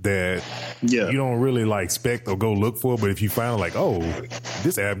that you don't really like expect or go look for, but if you find like, oh,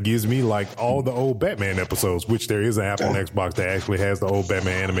 this app gives me like all the old Batman episodes, which there is an app on Xbox that actually has the old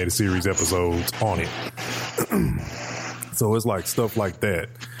Batman animated series episodes on it. So it's like stuff like that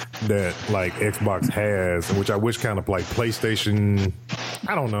like Xbox has, which I wish kind of like PlayStation,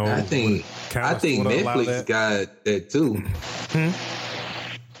 I don't know. I think Netflix got that too.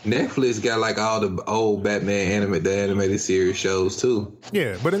 Netflix got like all the old Batman the animated series shows too.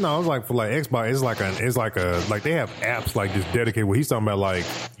 Yeah, but no, it's like for like Xbox, it's like they have apps like just dedicated. Where he's talking about like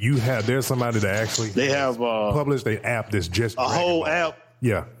there's somebody that actually published an app that's just a whole app.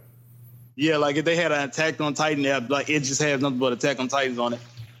 Yeah, yeah, like if they had an Attack on Titan app, like it just has nothing but Attack on Titans on it.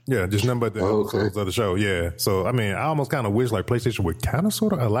 Yeah, just nothing but the episodes of the show. Yeah, so I mean, I almost kind of wish like PlayStation would kind of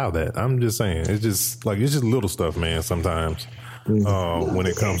sort of allow that. I'm just saying, it's just little stuff, man. Sometimes. When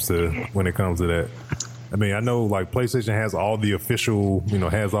it comes to that, I mean, I know like PlayStation has all the official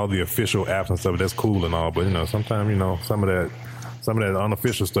apps and stuff. That's cool and all, but sometimes some of that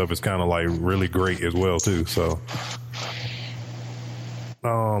unofficial stuff is kind of like really great as well too. So,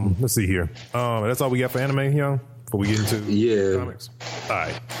 let's see here. That's all we got for anime, young. Before we get into comics. All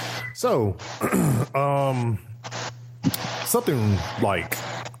right. So, something like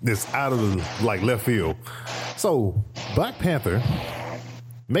this out of the like left field. So, Black Panther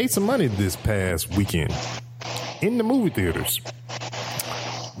made some money this past weekend in the movie theaters.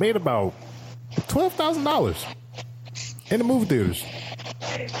 Made about $12,000 in the movie theaters.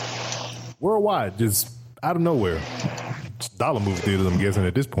 Worldwide, just out of nowhere. It's dollar movie theaters, I'm guessing,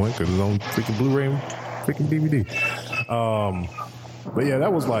 at this point, because it's on freaking Blu-ray and freaking DVD. But yeah,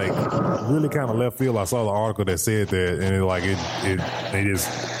 that was like really kind of left field. I saw the article that said that, and they just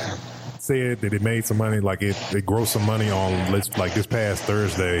said that it made some money, like it grossed some money on like this past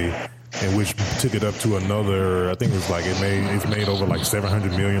Thursday, and which took it up to another, I think it was like it's made over like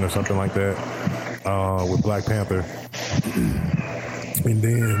 700 million or something like that with Black Panther. And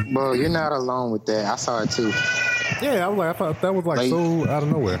then, well, you're not alone with that. I saw it too. Yeah, I thought that was like so out of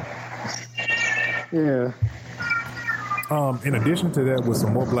nowhere. Yeah. In addition to that, with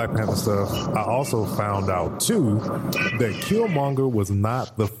some more Black Panther stuff, I also found out too that Killmonger was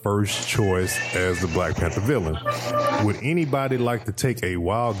not the first choice as the Black Panther villain. Would anybody like to take a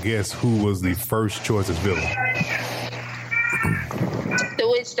wild guess who was the first choice as villain? The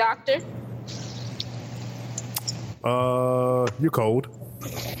Witch Doctor. You're cold.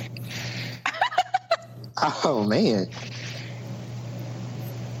 Oh man.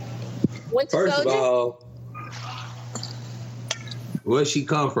 First of all, where she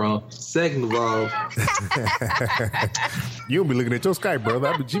come from? Second of all, you'll be looking at your Skype, brother.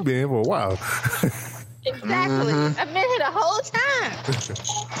 I bet you been here for a while. Exactly. I've been here the whole time.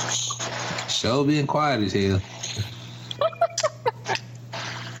 Show being quiet as hell.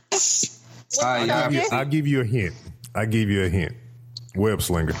 I'll give you a hint. Web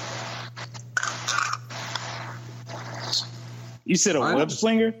slinger. You said a web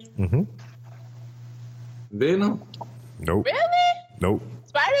slinger? Mm-hmm. Venom? Nope. Really? Nope.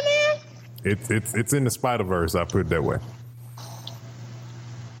 Spider-Man? It's in the Spider-Verse. I put it that way.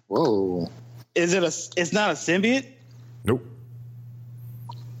 Whoa. Is it it's not a symbiote? Nope.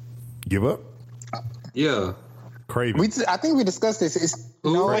 Give up? Yeah. Kraven. I think we discussed this.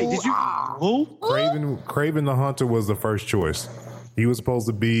 Wait, did you? Who? Kraven the Hunter was the first choice. He was supposed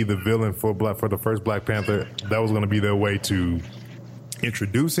to be the villain for the first Black Panther. That was going to be their way to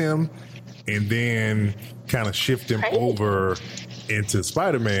introduce him and then kind of shift him over into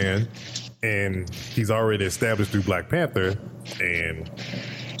Spider-Man. And he's already established through Black Panther and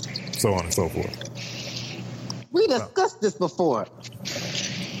so on and so forth. We discussed this before.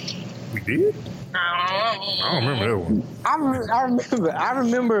 We did? I don't remember that one. I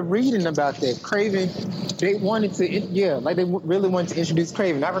remember reading about that. Craven, they wanted to, they really wanted to introduce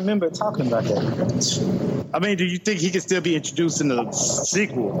Craven. I remember talking about that. I mean, do you think he can still be introduced in the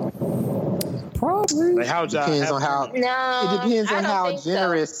sequel? Probably. Like how depends on how. No, it depends on how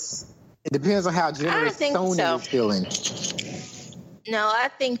generous. So. It depends on how generous Sony is feeling. No, I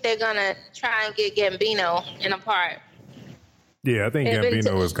think they're gonna try and get Gambino in a part. Yeah, I think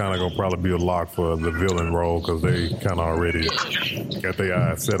Gambino is kind of going to probably be a lock for the villain role because they kind of already got their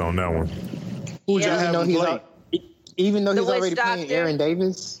eyes set on that one. Who's even though he's already playing Aaron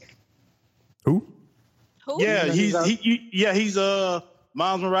Davis? Who? Yeah, he's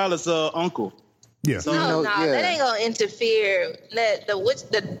Miles Morales' uncle. Yeah. So, no, that ain't going to interfere. The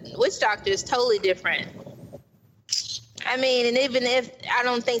witch doctor is totally different. I mean, and even if I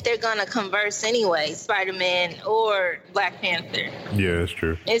don't think they're gonna converse anyway, Spider-Man or Black Panther. Yeah, that's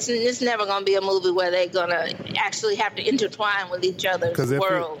true. It's never gonna be a movie where they're gonna actually have to intertwine with each other's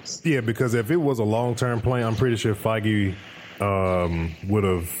worlds. Because if it was a long-term plan, I'm pretty sure Feige would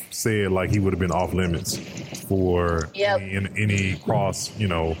have said like he would have been off limits for any cross,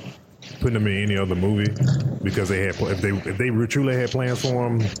 putting him in any other movie because they had if they truly had plans for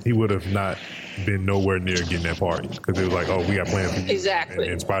him, he would have not been nowhere near getting that part because it was like, oh, we got plans for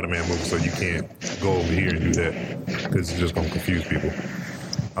you in Spider-Man movie, so you can't go over here and do that because it's just gonna confuse people.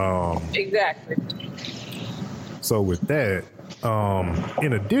 Exactly. So with that,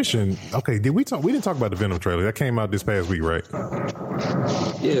 in addition, okay, we didn't talk about the Venom trailer that came out this past week, right?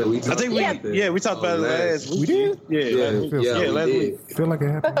 Yeah, we talked about it last week. We did? Yeah, last week. I feel like it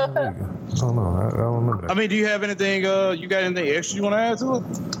happened last week. I don't know. I don't remember that. I mean, do you have anything, you got anything extra you want to add to it?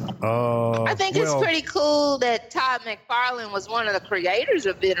 I think it's pretty cool that Todd McFarlane was one of the creators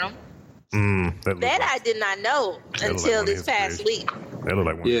of Venom. That I did not know until this past week. That looked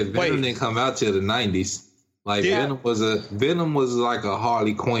like one. Yeah, Venom didn't come out till the 90s. Like Venom was like a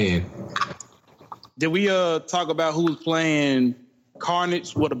Harley Quinn. Did we talk about who's playing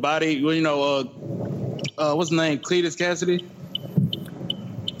Carnage with a body? Well, what's his name? Cletus Cassidy.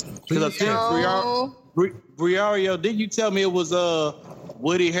 Because I think Briario. Did you tell me it was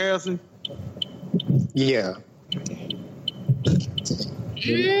Woody Harrelson? Yeah.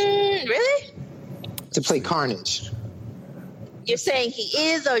 Really? To play Carnage. You're saying he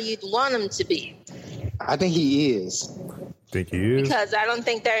is, or you want him to be? I think he is. Think he is? Because I don't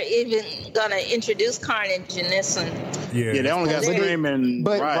think they're even gonna introduce Carnage in this one. Yeah, they only got Scream and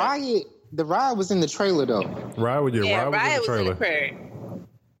but Riot. The Riot was in the trailer though. Riot was in the trailer.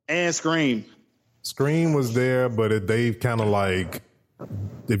 And Scream. Scream was there, but they've kind of like,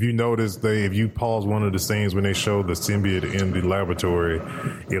 if you notice, if you pause one of the scenes when they showed the symbiote in the laboratory,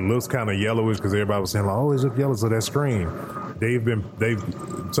 it looks kind of yellowish because everybody was saying like, oh, it looks yellow, so that's Scream.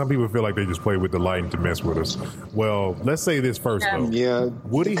 Some people feel like they just play with the lighting to mess with us. Well, let's say this first though. Yeah,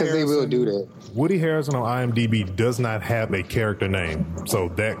 because they will do that. Woody Harrelson on IMDb does not have a character name, so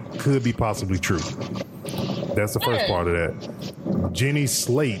that could be possibly true. That's the first part of that. Jenny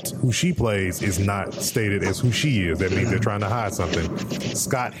Slate, who she plays, is not stated as who she is. That means they're trying to hide something.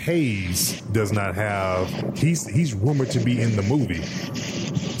 Scott Hayes does not have. He's rumored to be in the movie,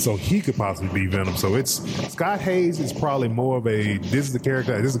 so he could possibly be Venom. So it's Scott Hayes is probably more of a. This is the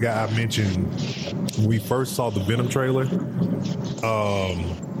character. This is the guy I mentioned when we first saw the Venom trailer.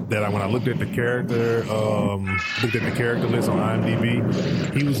 That when I looked at the character list on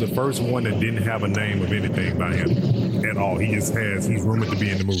IMDb, he was the first one that didn't have a name of anything by him at all. He's rumored to be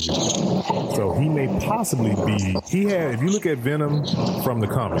in the movie. So he may possibly be, if you look at Venom from the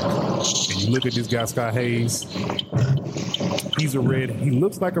comic, and you look at this guy, Scott Hayes, he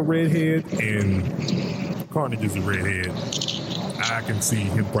looks like a redhead, and Carnage is a redhead. I can see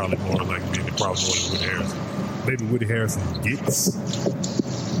him probably more like being probably more than Woody Harrelson. Maybe Woody Harrelson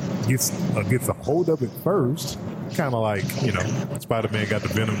gets a hold of it first, kind of like Spider-Man got the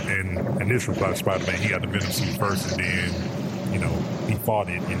Venom, and initial Spider-Man he got the Venom suit first, and then he fought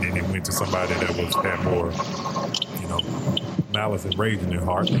it, and then it went to somebody that had more malice and rage in their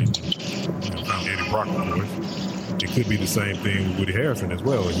heart, and found Eddie Brock, of course. It could be the same thing with Woody Harrelson as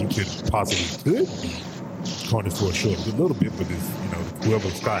well. He could be Carnage for a little bit, but this whoever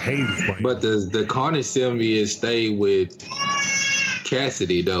Scott Hayes is playing. But the Carnage symbiote stay with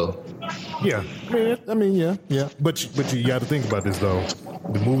Cassidy though. Yeah, I mean, yeah. But you got to think about this though.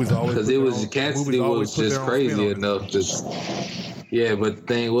 The movie's always because Cassidy was just crazy enough. Yeah, but the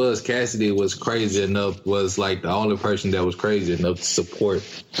thing was, Cassidy was crazy enough, was like the only person that was crazy enough to support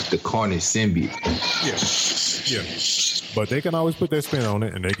the Carnage symbiote. Yeah. But they can always put their spin on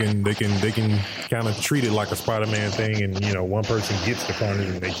it, and they can kind of treat it like a Spider-Man thing, and you know, one person gets the Carnage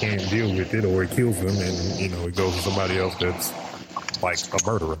and they can't deal with it, or it kills them, and you know, it goes to somebody else that's like a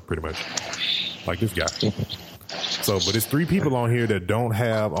murderer, pretty much, like this guy. So, but it's 3 people on here that don't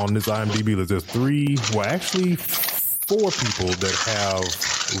have on this IMDb list. There's 4 people that have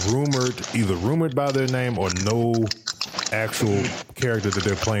either rumored by their name or no actual character that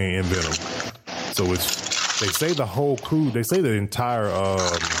they're playing in Venom. So they say the whole crew, they say the entire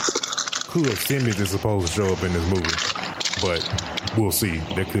crew of symbiotes is supposed to show up in this movie, but we'll see.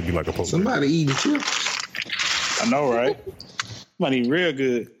 There could be like a poster. Somebody eating chips. I know, right? Somebody eating real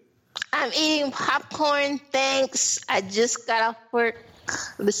good. I'm eating popcorn, thanks. I just got off work.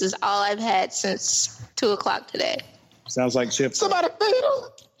 This is all I've had since 2:00 today. Sounds like chips. Somebody feed him.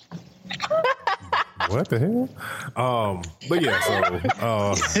 What the hell? But yeah,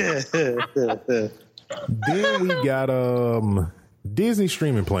 so then we got Disney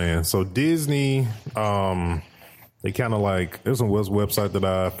streaming plans. So Disney, they kind of like, there's some website that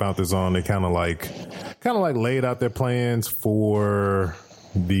I found this on. They kind of like laid out their plans for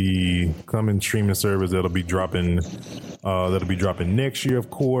the coming streaming service that'll be dropping next year, of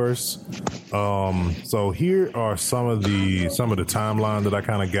course. So here are some of the timeline that I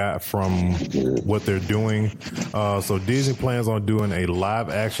kind of got from what they're doing. So Disney plans on doing a live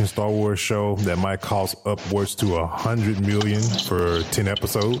action Star Wars show that might cost upwards to $100 million for 10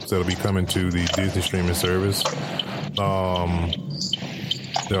 episodes. That'll be coming to the Disney streaming service.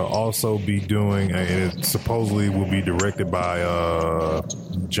 They'll also be doing, and it supposedly will be directed by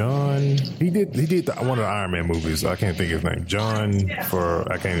John. He did one of the Iron Man movies. I can't think of his name.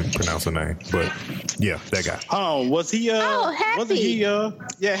 I can't even pronounce the name, but yeah, that guy. Oh, was he? Happy. Wasn't he?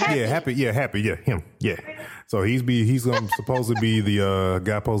 Happy. Yeah, him. Yeah. So he's supposed to be the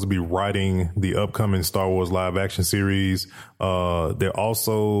guy supposed to be writing the upcoming Star Wars live action series. They're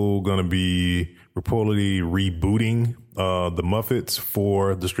also going to be reportedly rebooting the Muppets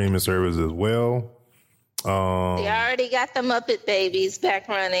for the streaming service as well. They already got the Muppet Babies back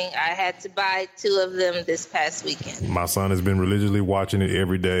running. I had to buy 2 of them this past weekend. My son has been religiously watching it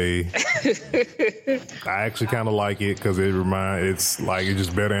every day. I actually kind of like it because it's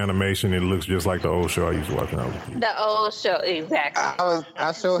just better animation. It looks just like the old show I used to watch when I was a kid. The old show, exactly.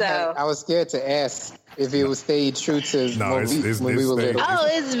 I was scared to ask if it would stay true to when we were little.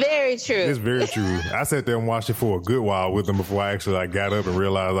 It's very true. It's very true. I sat there and watched it for a good while with them before I actually got up and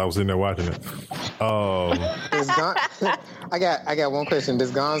realized I was sitting there watching it. I got one question.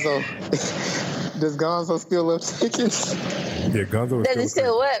 Does Gonzo still love chickens? Yeah, Gonzo is Does he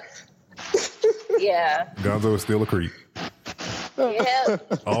still what? Yeah. Gonzo is still a creep.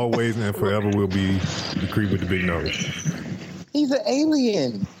 Yep. Always and forever will be the creep with the big nose. He's an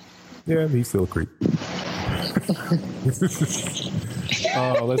alien. Yeah, he's still a creep. Let's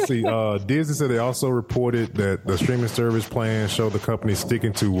see. Disney said they also reported that the streaming service plan show the company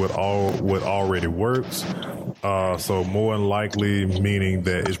sticking to what already works. So more than likely, meaning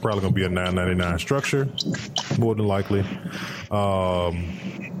that it's probably going to be a $9.99 structure. More than likely.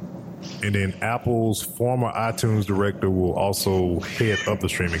 And then Apple's former iTunes director will also head up the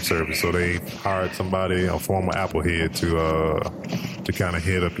streaming service. So they hired somebody, a former Apple head, to kind of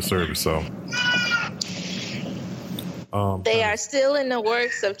head up the service. So they are still in the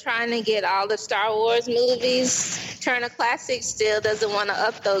works of trying to get all the Star Wars movies. Turner Classic still doesn't want to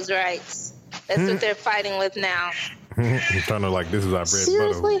up those rights. That's what they're fighting with now. I'm trying to this is our bread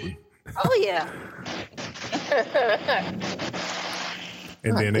and butter. Oh yeah.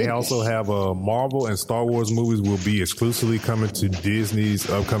 And then they also have Marvel and Star Wars movies will be exclusively coming to Disney's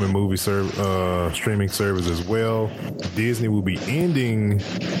upcoming movie streaming service as well. Disney will be ending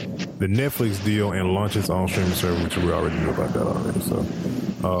the Netflix deal and launch its own streaming service, which we already knew about that already. So,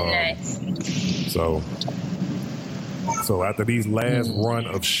 nice. So after these last run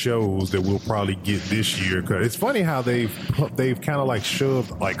of shows that we'll probably get this year, cause it's funny how they've kind of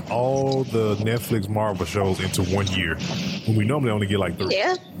shoved all the Netflix Marvel shows into 1 year when we normally only get 3.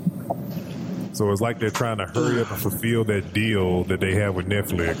 Yeah. So it's like they're trying to hurry up and fulfill that deal that they have with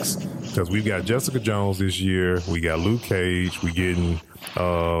Netflix, because we've got Jessica Jones this year, we got Luke Cage, we getting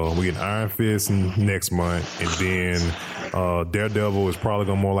Iron Fist next month, and then Daredevil is probably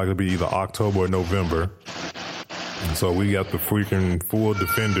gonna more likely be either October or November. So we got the freaking full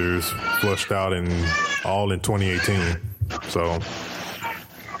Defenders flushed out all in 2018. So,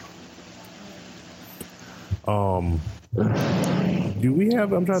 do we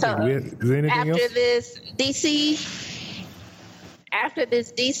have? I'm trying to think. Is there anything else? After this, DC. after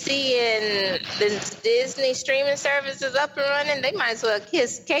this DC and this Disney streaming service is up and running, they might as well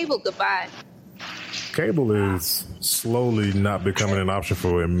kiss cable goodbye. Cable is slowly not becoming an option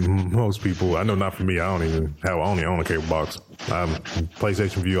for most people. I know not for me. I only own a cable box. I'm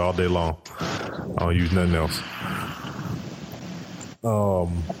PlayStation View all day long. I don't use nothing else.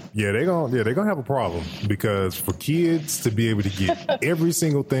 They're gonna have a problem, because for kids to be able to get every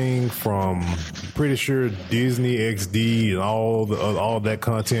single thing from, pretty sure, Disney XD and all that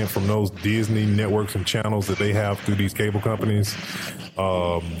content from those Disney networks and channels that they have through these cable companies,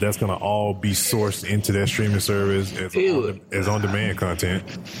 that's gonna all be sourced into that streaming service as on-demand content.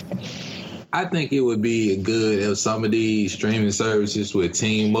 I think it would be good if some of these streaming services would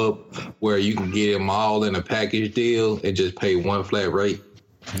team up where you can get them all in a package deal and just pay one flat rate.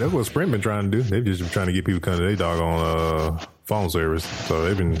 That's what Sprint been trying to do. They've just been trying to get people to come to their doggone phone service. So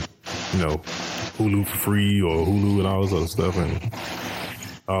they've been, Hulu for free or Hulu and all this other stuff. And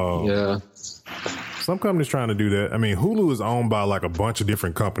some companies trying to do that. I mean, Hulu is owned by like a bunch of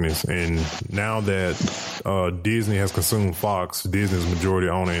different companies, and now that Disney has consumed Fox, Disney's majority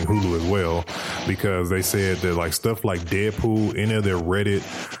owner in Hulu as well, because they said that like stuff like Deadpool, any of their Reddit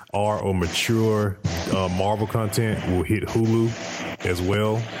or mature Marvel content will hit Hulu as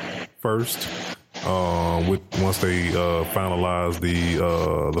well first. Once they finalize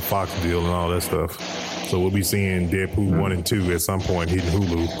the Fox deal and all that stuff. So we'll be seeing Deadpool 1 and 2 at some point hitting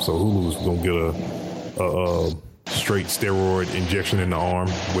Hulu. So Hulu's gonna get a straight steroid injection in the arm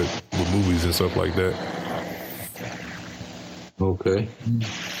with movies and stuff like that. Okay.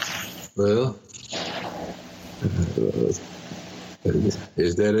 Well,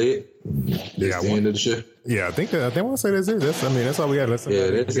 is that it? That's the end of the show? Yeah, I think I want to say that's it. That's all we got. That's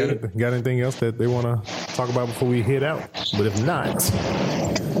it. Got anything else that they want to talk about before we head out? But if not,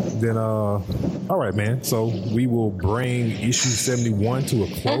 then all right, man. So we will bring issue 71 to a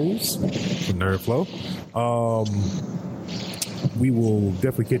close for Nerd Flow. We will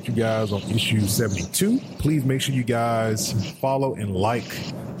definitely catch you guys on issue 72. Please make sure you guys follow and like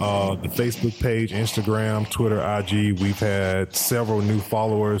the Facebook page, Instagram, Twitter, IG. We've had several new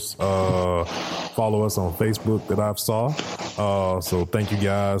followers follow us on Facebook that I've saw. So thank you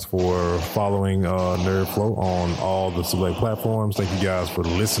guys for following Nerd Flow on all the select platforms. Thank you guys for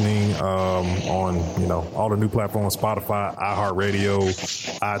listening on all the new platforms: Spotify, iHeartRadio,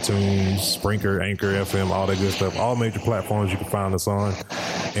 iTunes, Spreaker, Anchor FM, all that good stuff. All major platforms you can find us on.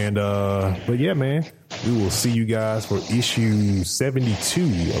 And but yeah, man, we will see you guys for issue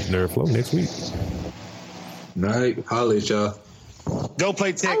 72 of Nerd Flow next week. Night, holla at y'all. Go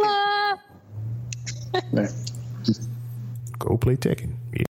play Tekken. Go play Tekken.